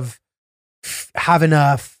sort of having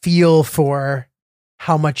a feel for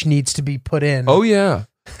how much needs to be put in. Oh yeah.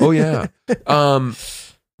 The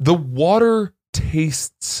water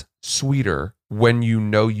tastes sweeter when you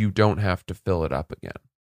know you don't have to fill it up again.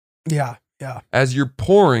 Yeah. Yeah. As you're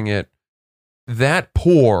pouring it, that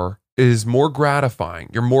pour is more gratifying.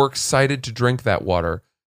 You're more excited to drink that water,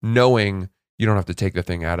 knowing you don't have to take the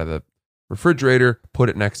thing out of the refrigerator, put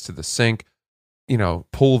it next to the sink,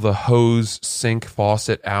 pull the hose sink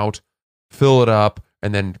faucet out, fill it up,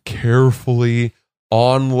 and then carefully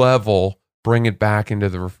on level bring it back into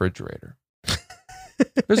the refrigerator.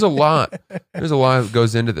 There's a lot that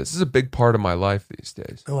goes into this. This is a big part of my life these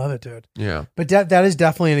days. I love it, dude. Yeah. But that is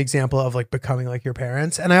definitely an example of like becoming like your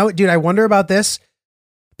parents. And I wonder about this.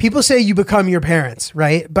 People say you become your parents,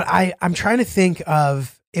 right? But I'm trying to think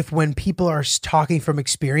of if when people are talking from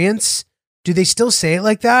experience, do they still say it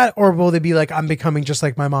like that? Or will they be like, I'm becoming just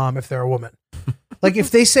like my mom if they're a woman? Like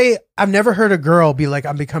if they say, I've never heard a girl be like,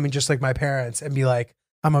 I'm becoming just like my parents, and be like,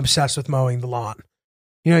 I'm obsessed with mowing the lawn.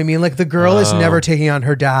 You know what I mean? Like the girl is never taking on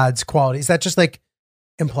her dad's qualities. Is that just like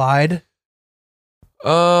implied?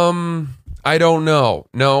 I don't know.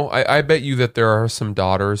 No, I bet you that there are some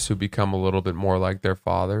daughters who become a little bit more like their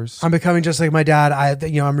fathers. I'm becoming just like my dad.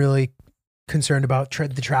 I'm really concerned about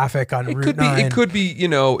the traffic on Route 9. It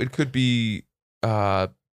could be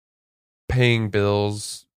paying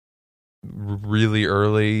bills really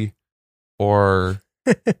early, or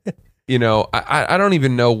I don't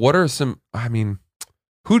even know what are some. I mean,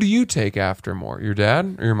 who do you take after more, your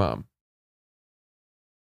dad or your mom?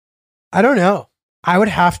 I don't know. I would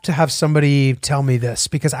have to have somebody tell me this,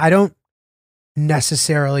 because I don't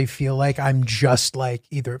necessarily feel like I'm just like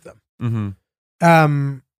either of them.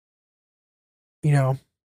 Mm-hmm.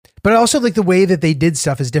 But also like the way that they did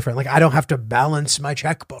stuff is different. Like I don't have to balance my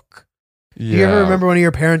checkbook. Yeah. You ever remember one of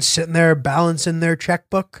your parents sitting there balancing their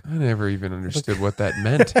checkbook? I never even understood what that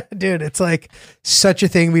meant. Dude, it's like such a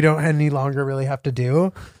thing we don't any longer really have to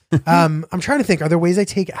do. I'm trying to think, are there ways I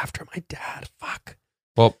take after my dad? Fuck.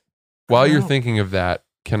 Well, while you're thinking of that,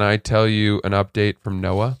 can I tell you an update from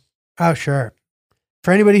Noah? Oh, sure.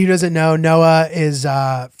 For anybody who doesn't know, Noah is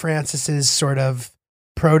Francis's sort of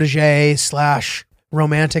protege /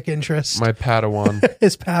 romantic interest. My Padawan.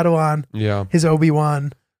 His Padawan. Yeah. His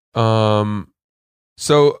Obi-Wan.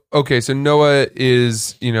 So Noah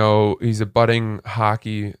is, he's a budding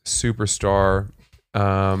hockey superstar.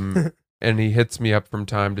 And he hits me up from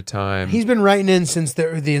time to time. He's been writing in since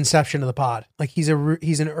the inception of the pod. Like he's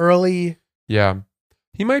an early. Yeah.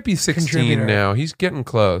 He might be 16 now. He's getting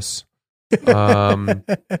close.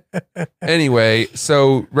 Anyway,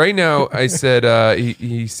 so right now I said,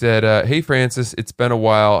 he said, hey Francis, it's been a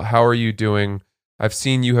while. How are you doing? I've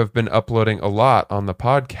seen you have been uploading a lot on the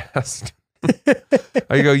podcast.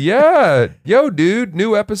 I go, yeah. Yo, dude,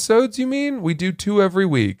 new episodes, you mean? We do 2 every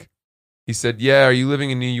week. He said, yeah, are you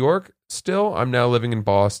living in New York still? I'm now living in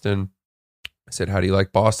Boston. I said, how do you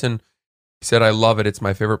like Boston? He said, I love it. It's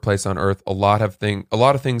my favorite place on earth. A lot of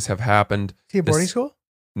things have happened. Is he at boarding school?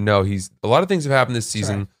 No, a lot of things have happened this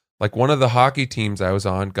season. Sorry. Like one of the hockey teams I was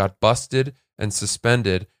on got busted and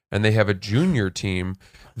suspended, and they have a junior team.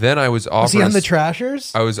 Then I was offered. Was he on the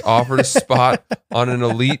Trashers? I was offered a spot on an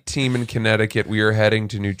elite team in Connecticut. We are heading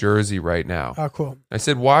to New Jersey right now. Oh, cool. I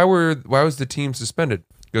said, why was the team suspended?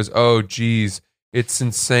 He goes, oh, geez, it's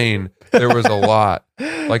insane. There was a lot.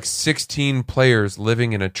 Like 16 players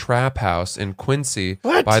living in a trap house in Quincy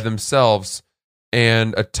by themselves,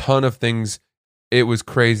 and a ton of things. It was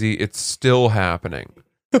crazy. It's still happening.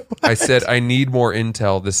 I said, I need more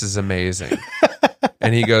intel. This is amazing.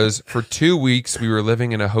 And he goes, for 2 weeks, we were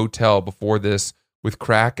living in a hotel before this with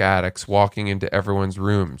crack addicts walking into everyone's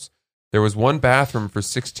rooms. There was one bathroom for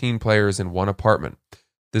 16 players in one apartment.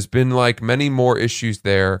 There's been like many more issues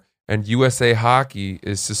there, and USA Hockey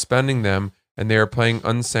is suspending them, and they are playing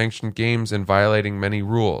unsanctioned games and violating many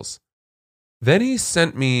rules. Then he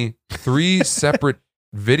sent me 3 separate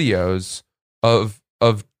videos of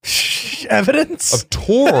evidence of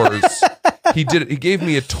tours. He gave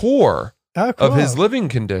me a tour of his living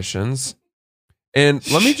conditions. And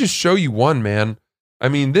let me just show you one, man. I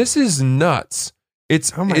mean, this is nuts.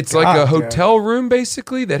 It's like a hotel room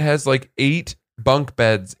basically that has like 8 bunk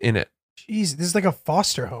beds in it. Jeez, this is like a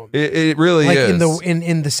foster home. It really like is.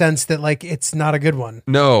 In the sense that like it's not a good one.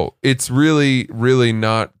 No, it's really, really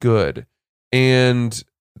not good. And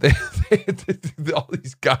all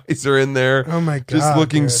these guys are in there. Oh my god! Just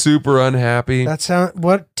looking super unhappy. That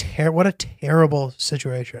what a terrible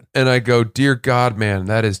situation. And I go, dear God, man,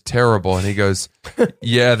 that is terrible. And he goes,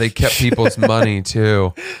 yeah, they kept people's money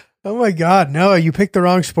too. Oh my God, no, you picked the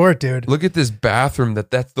wrong sport, dude. Look at this bathroom.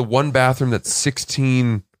 That's the one bathroom that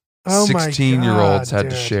 16-year-olds had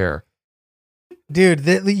to share. Dude,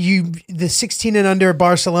 the 16 and under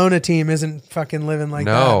Barcelona team isn't fucking living like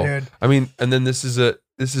that, dude. I mean, and then this is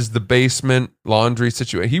the basement laundry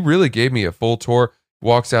situation. He really gave me a full tour.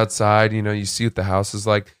 Walks outside, you see what the house is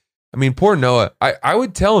like. I mean, poor Noah. I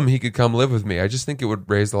would tell him he could come live with me. I just think it would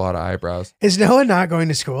raise a lot of eyebrows. Is Noah not going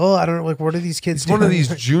to school? I don't know. Like, what are these kids doing? One of these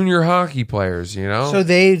junior hockey players, So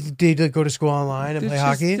they go to school online and play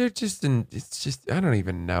hockey? It's just, I don't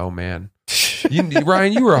even know, man.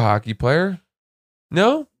 Ryan, you were a hockey player.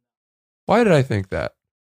 No? Why did I think that?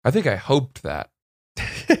 I think I hoped that.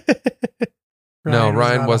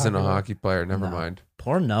 Ryan wasn't a hockey player. Never mind.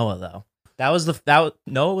 Poor Noah, though. Noah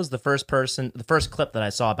was the first clip that I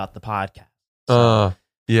saw about the podcast.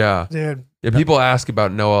 Yeah. Dude. Yeah, people ask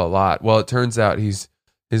about Noah a lot. Well, it turns out his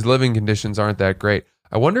living conditions aren't that great.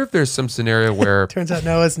 I wonder if there's some scenario where Turns out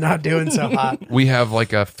Noah's not doing so hot. we have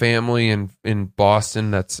like a family in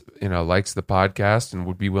Boston that's, likes the podcast and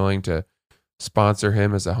would be willing to sponsor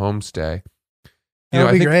him as a homestay.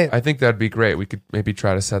 That would be great. I think that'd be great. We could maybe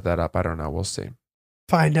try to set that up. I don't know. We'll see.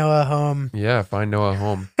 Find Noah home. Yeah, find Noah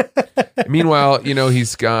home. Meanwhile,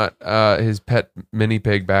 he's got his pet mini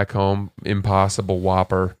pig back home, Impossible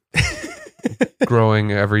Whopper,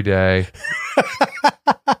 growing every day.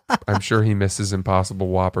 I'm sure he misses Impossible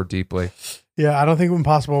Whopper deeply. Yeah, I don't think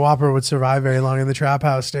Impossible Whopper would survive very long in the trap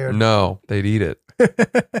house, dude. No, they'd eat it.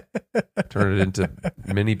 Turn it into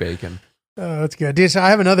mini bacon. Oh, that's good. Dude, so I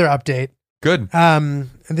have another update. Good. And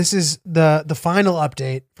this is the final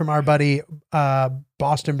update from our buddy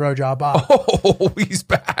Boston Bro Job Bob. Oh, he's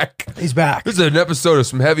back. He's back. This is an episode of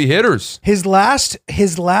some heavy hitters. His last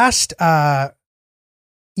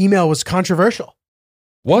email was controversial.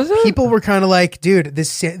 Was it? People were kind of like, dude,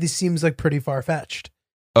 this seems like pretty far fetched.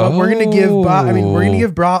 But we're gonna give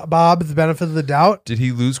Bob the benefit of the doubt. Did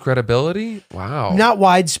he lose credibility? Wow. Not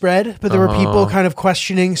widespread, but there were people kind of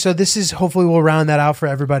questioning. So this is hopefully we'll round that out for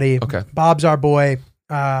everybody. Okay. Bob's our boy.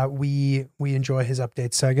 We enjoy his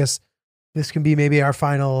updates. So I guess this can be maybe our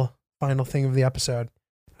final thing of the episode.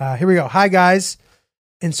 Here we go. Hi guys.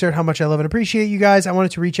 Insert how much I love and appreciate you guys. I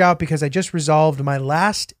wanted to reach out because I just resolved my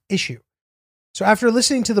last issue. So after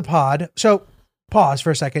listening to the pod, pause for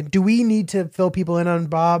a second. Do we need to fill people in on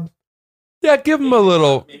Bob? Yeah, give him a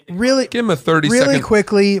little. Really? Give him a 30 really second.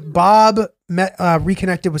 Quickly, Bob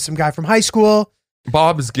reconnected with some guy from high school.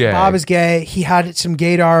 Bob is gay. Bob is gay. He had some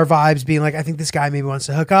gaydar vibes being like, I think this guy maybe wants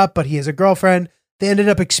to hook up, but he has a girlfriend. They ended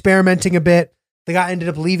up experimenting a bit. The guy ended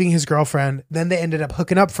up leaving his girlfriend. Then they ended up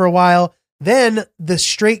hooking up for a while. Then the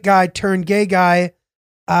straight guy turned gay guy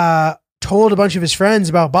told a bunch of his friends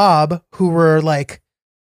about Bob who were like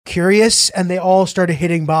curious, and they all started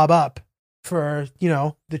hitting Bob up for,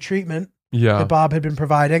 the treatment that Bob had been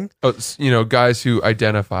providing. Oh, guys who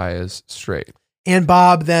identify as straight. And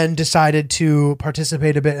Bob then decided to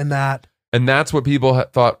participate a bit in that. And that's what people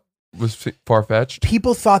thought was far-fetched?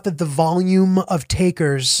 People thought that the volume of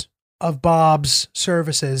takers of Bob's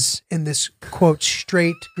services in this, quote,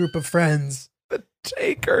 straight group of friends. The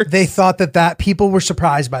takers. They thought that people were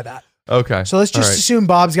surprised by that. Okay. So let's just assume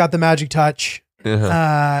Bob's got the magic touch.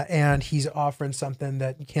 Uh-huh. And he's offering something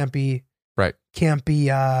that can't be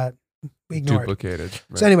ignored. Duplicated.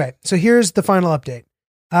 Right. So anyway, so here's the final update.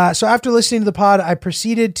 So after listening to the pod, I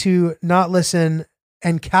proceeded to not listen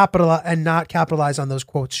and not capitalize on those,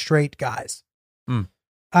 quote, straight guys.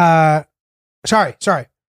 Sorry.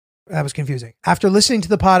 That was confusing. After listening to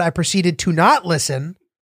the pod, I proceeded to not listen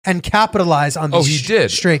and capitalize on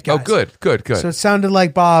these straight guys. Oh, good. So it sounded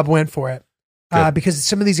like Bob went for it. Because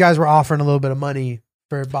some of these guys were offering a little bit of money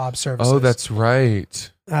for Bob's services. Oh, that's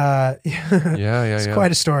right. Yeah. It's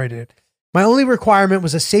quite a story, dude. My only requirement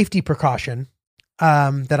was a safety precaution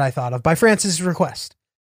that I thought of by Francis's request.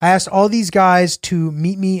 I asked all these guys to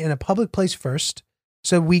meet me in a public place first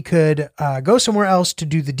so we could go somewhere else to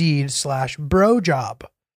do the deed / bro job.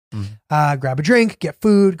 Grab a drink, get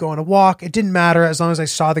food, go on a walk. It didn't matter as long as I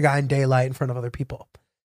saw the guy in daylight in front of other people.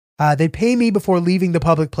 They'd pay me before leaving the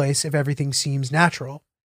public place if everything seems natural.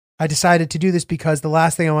 I decided to do this because the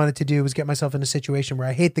last thing I wanted to do was get myself in a situation where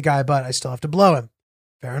I hate the guy, but I still have to blow him.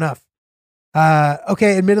 Fair enough.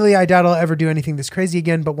 Okay, admittedly, I doubt I'll ever do anything this crazy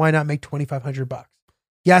again, but why not make $2,500?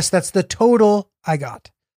 Yes, that's the total I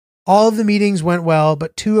got. All of the meetings went well,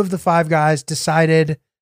 but 2 of the 5 guys decided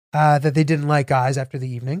that they didn't like guys after the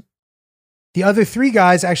evening. The other 3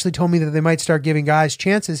 guys actually told me that they might start giving guys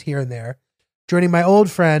chances here and there, joining my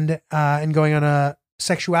old friend and going on a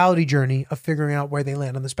sexuality journey of figuring out where they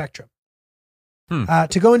land on the spectrum.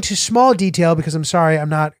 To go into small detail, because I'm sorry, I'm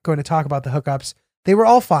not going to talk about the hookups. They were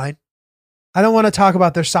all fine. I don't want to talk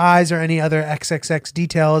about their size or any other XXX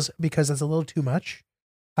details because that's a little too much.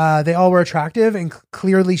 They all were attractive and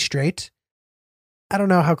clearly straight. I don't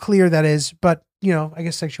know how clear that is, but I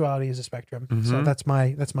guess sexuality is a spectrum. Mm-hmm. So that's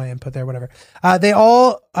my input there, whatever. They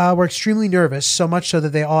all were extremely nervous, so much so that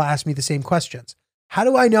they all asked me the same questions. How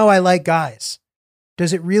do I know I like guys?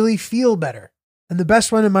 Does it really feel better? And the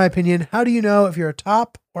best one, in my opinion, how do you know if you're a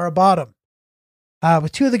top or a bottom?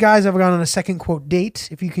 With 2 of the guys, I've gone on a second, quote, date,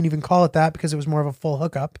 if you can even call it that, because it was more of a full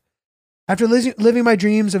hookup. After living my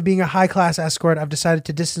dreams of being a high-class escort, I've decided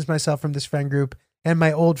to distance myself from this friend group and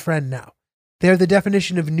my old friend now. They're the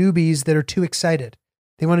definition of newbies that are too excited.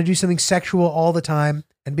 They want to do something sexual all the time.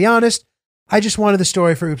 And be honest, I just wanted the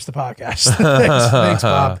story for Oops the Podcast. Thanks,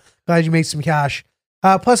 Bob. Glad you made some cash.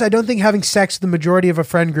 Plus, I don't think having sex with the majority of a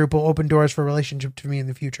friend group will open doors for a relationship to me in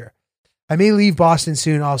the future. I may leave Boston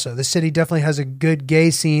soon also. The city definitely has a good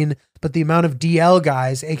gay scene, but the amount of DL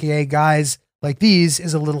guys, aka guys like these,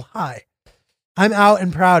 is a little high. I'm out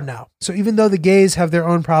and proud now. So even though the gays have their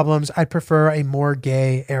own problems, I'd prefer a more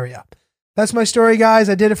gay area. That's my story, guys.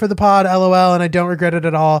 I did it for the pod, LOL, and I don't regret it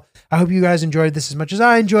at all. I hope you guys enjoyed this as much as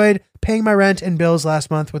I enjoyed paying my rent and bills last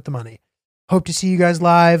month with the money. Hope to see you guys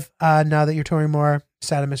live now that you're touring more.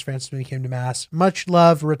 Sad I missed Francis when he came to Mass. Much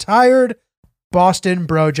love, retired Boston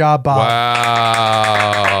bro job Bob.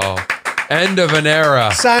 Wow. End of an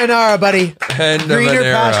era. Sayonara, buddy. End Greener of an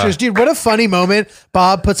era. pastures. Dude, what a funny moment.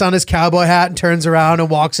 Bob puts on his cowboy hat and turns around and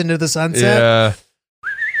walks into the sunset.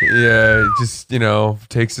 Yeah, just,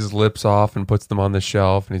 takes his lips off and puts them on the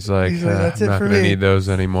shelf, and he's like, That's I'm it not for going to me." need those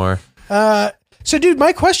anymore. So, dude,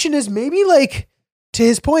 my question is maybe like, to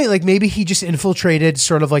his point, like maybe he just infiltrated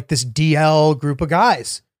sort of like this DL group of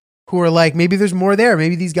guys who are like, maybe there's more there.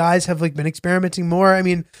 Maybe these guys have like been experimenting more. I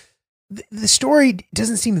mean, the story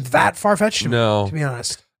doesn't seem that far-fetched to me, No. to be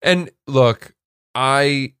honest. And look,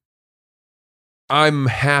 I'm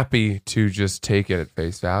happy to just take it at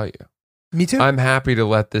face value. Me too. I'm happy to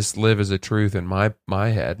let this live as a truth in my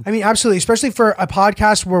head. I mean, absolutely, especially for a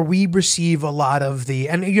podcast where we receive a lot of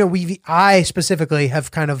I specifically have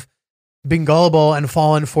kind of been gullible and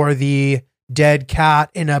fallen for the dead cat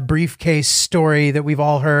in a briefcase story that we've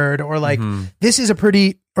all heard, or like, this is a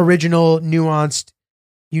pretty original, nuanced,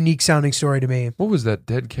 unique sounding story to me. What was that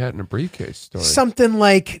dead cat in a briefcase story? Something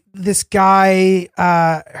like this guy,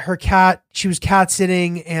 her cat, she was cat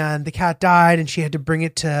sitting and the cat died and she had to bring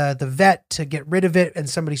it to the vet to get rid of it, and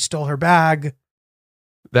somebody stole her bag.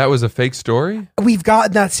 That was a fake story? We've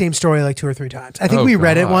gotten that same story like 2 or 3 times. I think Oh, we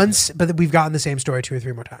read it God. once, but we've gotten the same story 2 or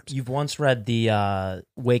 3 more times. You've once read the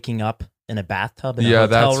waking up in a bathtub in Yeah, a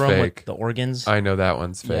hotel that's room fake. with the organs. I know that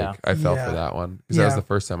one's fake. Yeah. I fell Yeah. for that one because that was Yeah. the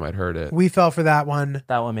first time I'd heard it. We fell for that one.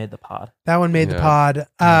 That one made the pod. That one made the Yeah. pod.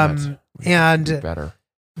 That's And better.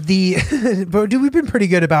 but dude, we've been pretty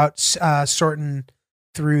good about sorting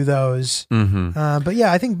through those. Mm-hmm. But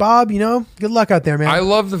yeah, I think Bob, good luck out there, man. I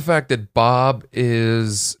love the fact that Bob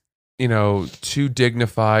is, too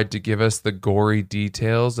dignified to give us the gory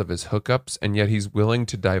details of his hookups, and yet he's willing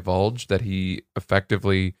to divulge that he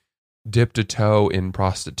effectively dipped a toe in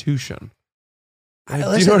prostitution. Do you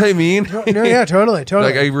Listen, know what I mean? No, yeah, totally.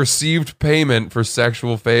 Like, I received payment for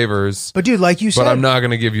sexual favors, But dude, like you said, but I'm not going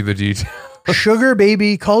to give you the details. sugar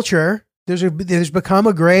baby culture. There's become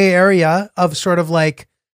a gray area of sort of like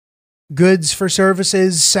goods for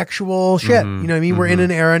services, sexual shit. Mhm, You know what I mean? We're in mhm.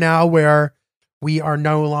 an era now where we are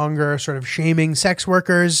no longer sort of shaming sex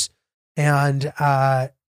workers, and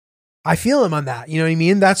I feel him on that. You know what I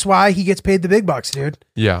mean? That's why he gets paid the big bucks, dude.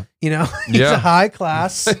 Yeah. He's Yeah. a high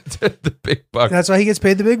class. The big buck. That's why he gets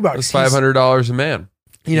paid the big bucks. That's $500 a man.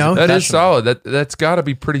 You know, That is professional. solid. That's got to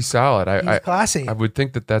be pretty solid. he's I classy. I would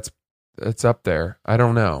think that's up there. I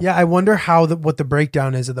don't know. Yeah, I wonder what the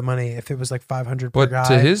breakdown is of the money. If it was like 500 per But guy.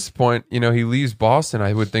 to his point, he leaves Boston.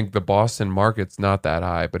 I would think the Boston market's not that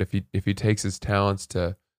high. But if he takes his talents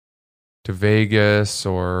to Vegas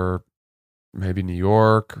or maybe New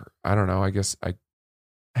York, I don't know. I guess I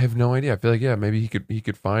have no idea. I feel like maybe he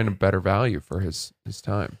could find a better value for his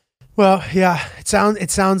time. Well, yeah, it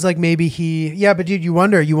sounds like maybe but dude, you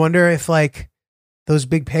wonder if like those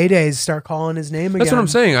big paydays start calling his name again. That's what I'm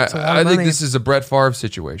saying. It's a lot I of think money. this is a Brett Favre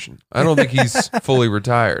situation. I don't think he's fully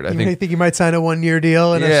retired. I You think think he might sign a 1-year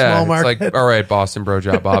deal in a small market. It's like, all right, Boston bro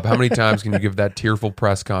job Bob, how many times can you give that tearful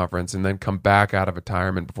press conference and then come back out of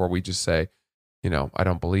retirement before we just say, I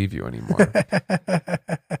don't believe you anymore?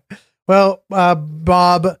 Well,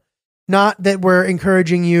 Bob, not that we're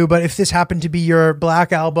encouraging you, but if this happened to be your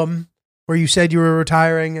Black album where you said you were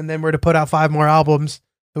retiring and then were to put out 5 more albums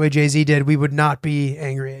the way Jay-Z did, we would not be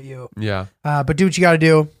angry at you. Yeah. But do what you got to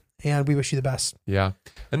do, and we wish you the best. Yeah.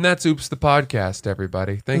 And that's Oops the Podcast,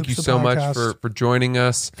 everybody. Thank Oops you the so much Podcast. for joining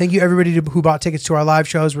us. Thank you, everybody who bought tickets to our live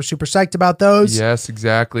shows. We're super psyched about those. Yes,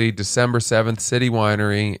 exactly. December 7th, City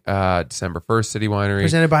Winery. December 1st, City Winery.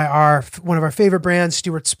 Presented by one of our favorite brands,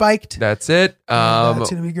 Stuart Spiked. That's it. It's going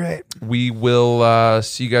to be great. We will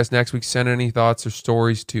see you guys next week. Send any thoughts or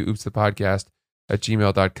stories to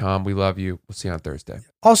oopsthepodcast@gmail.com. We love you. We'll see you on Thursday.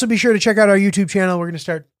 Also, be sure to check out our YouTube channel. We're going to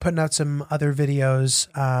start putting out some other videos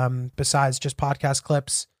besides just podcast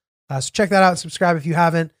clips. So check that out and subscribe if you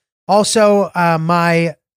haven't. Also,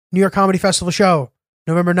 my New York Comedy Festival show,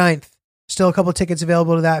 November 9th. Still a couple of tickets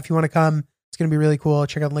available to that if you want to come. It's going to be really cool.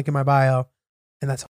 Check out the link in my bio. And that's all.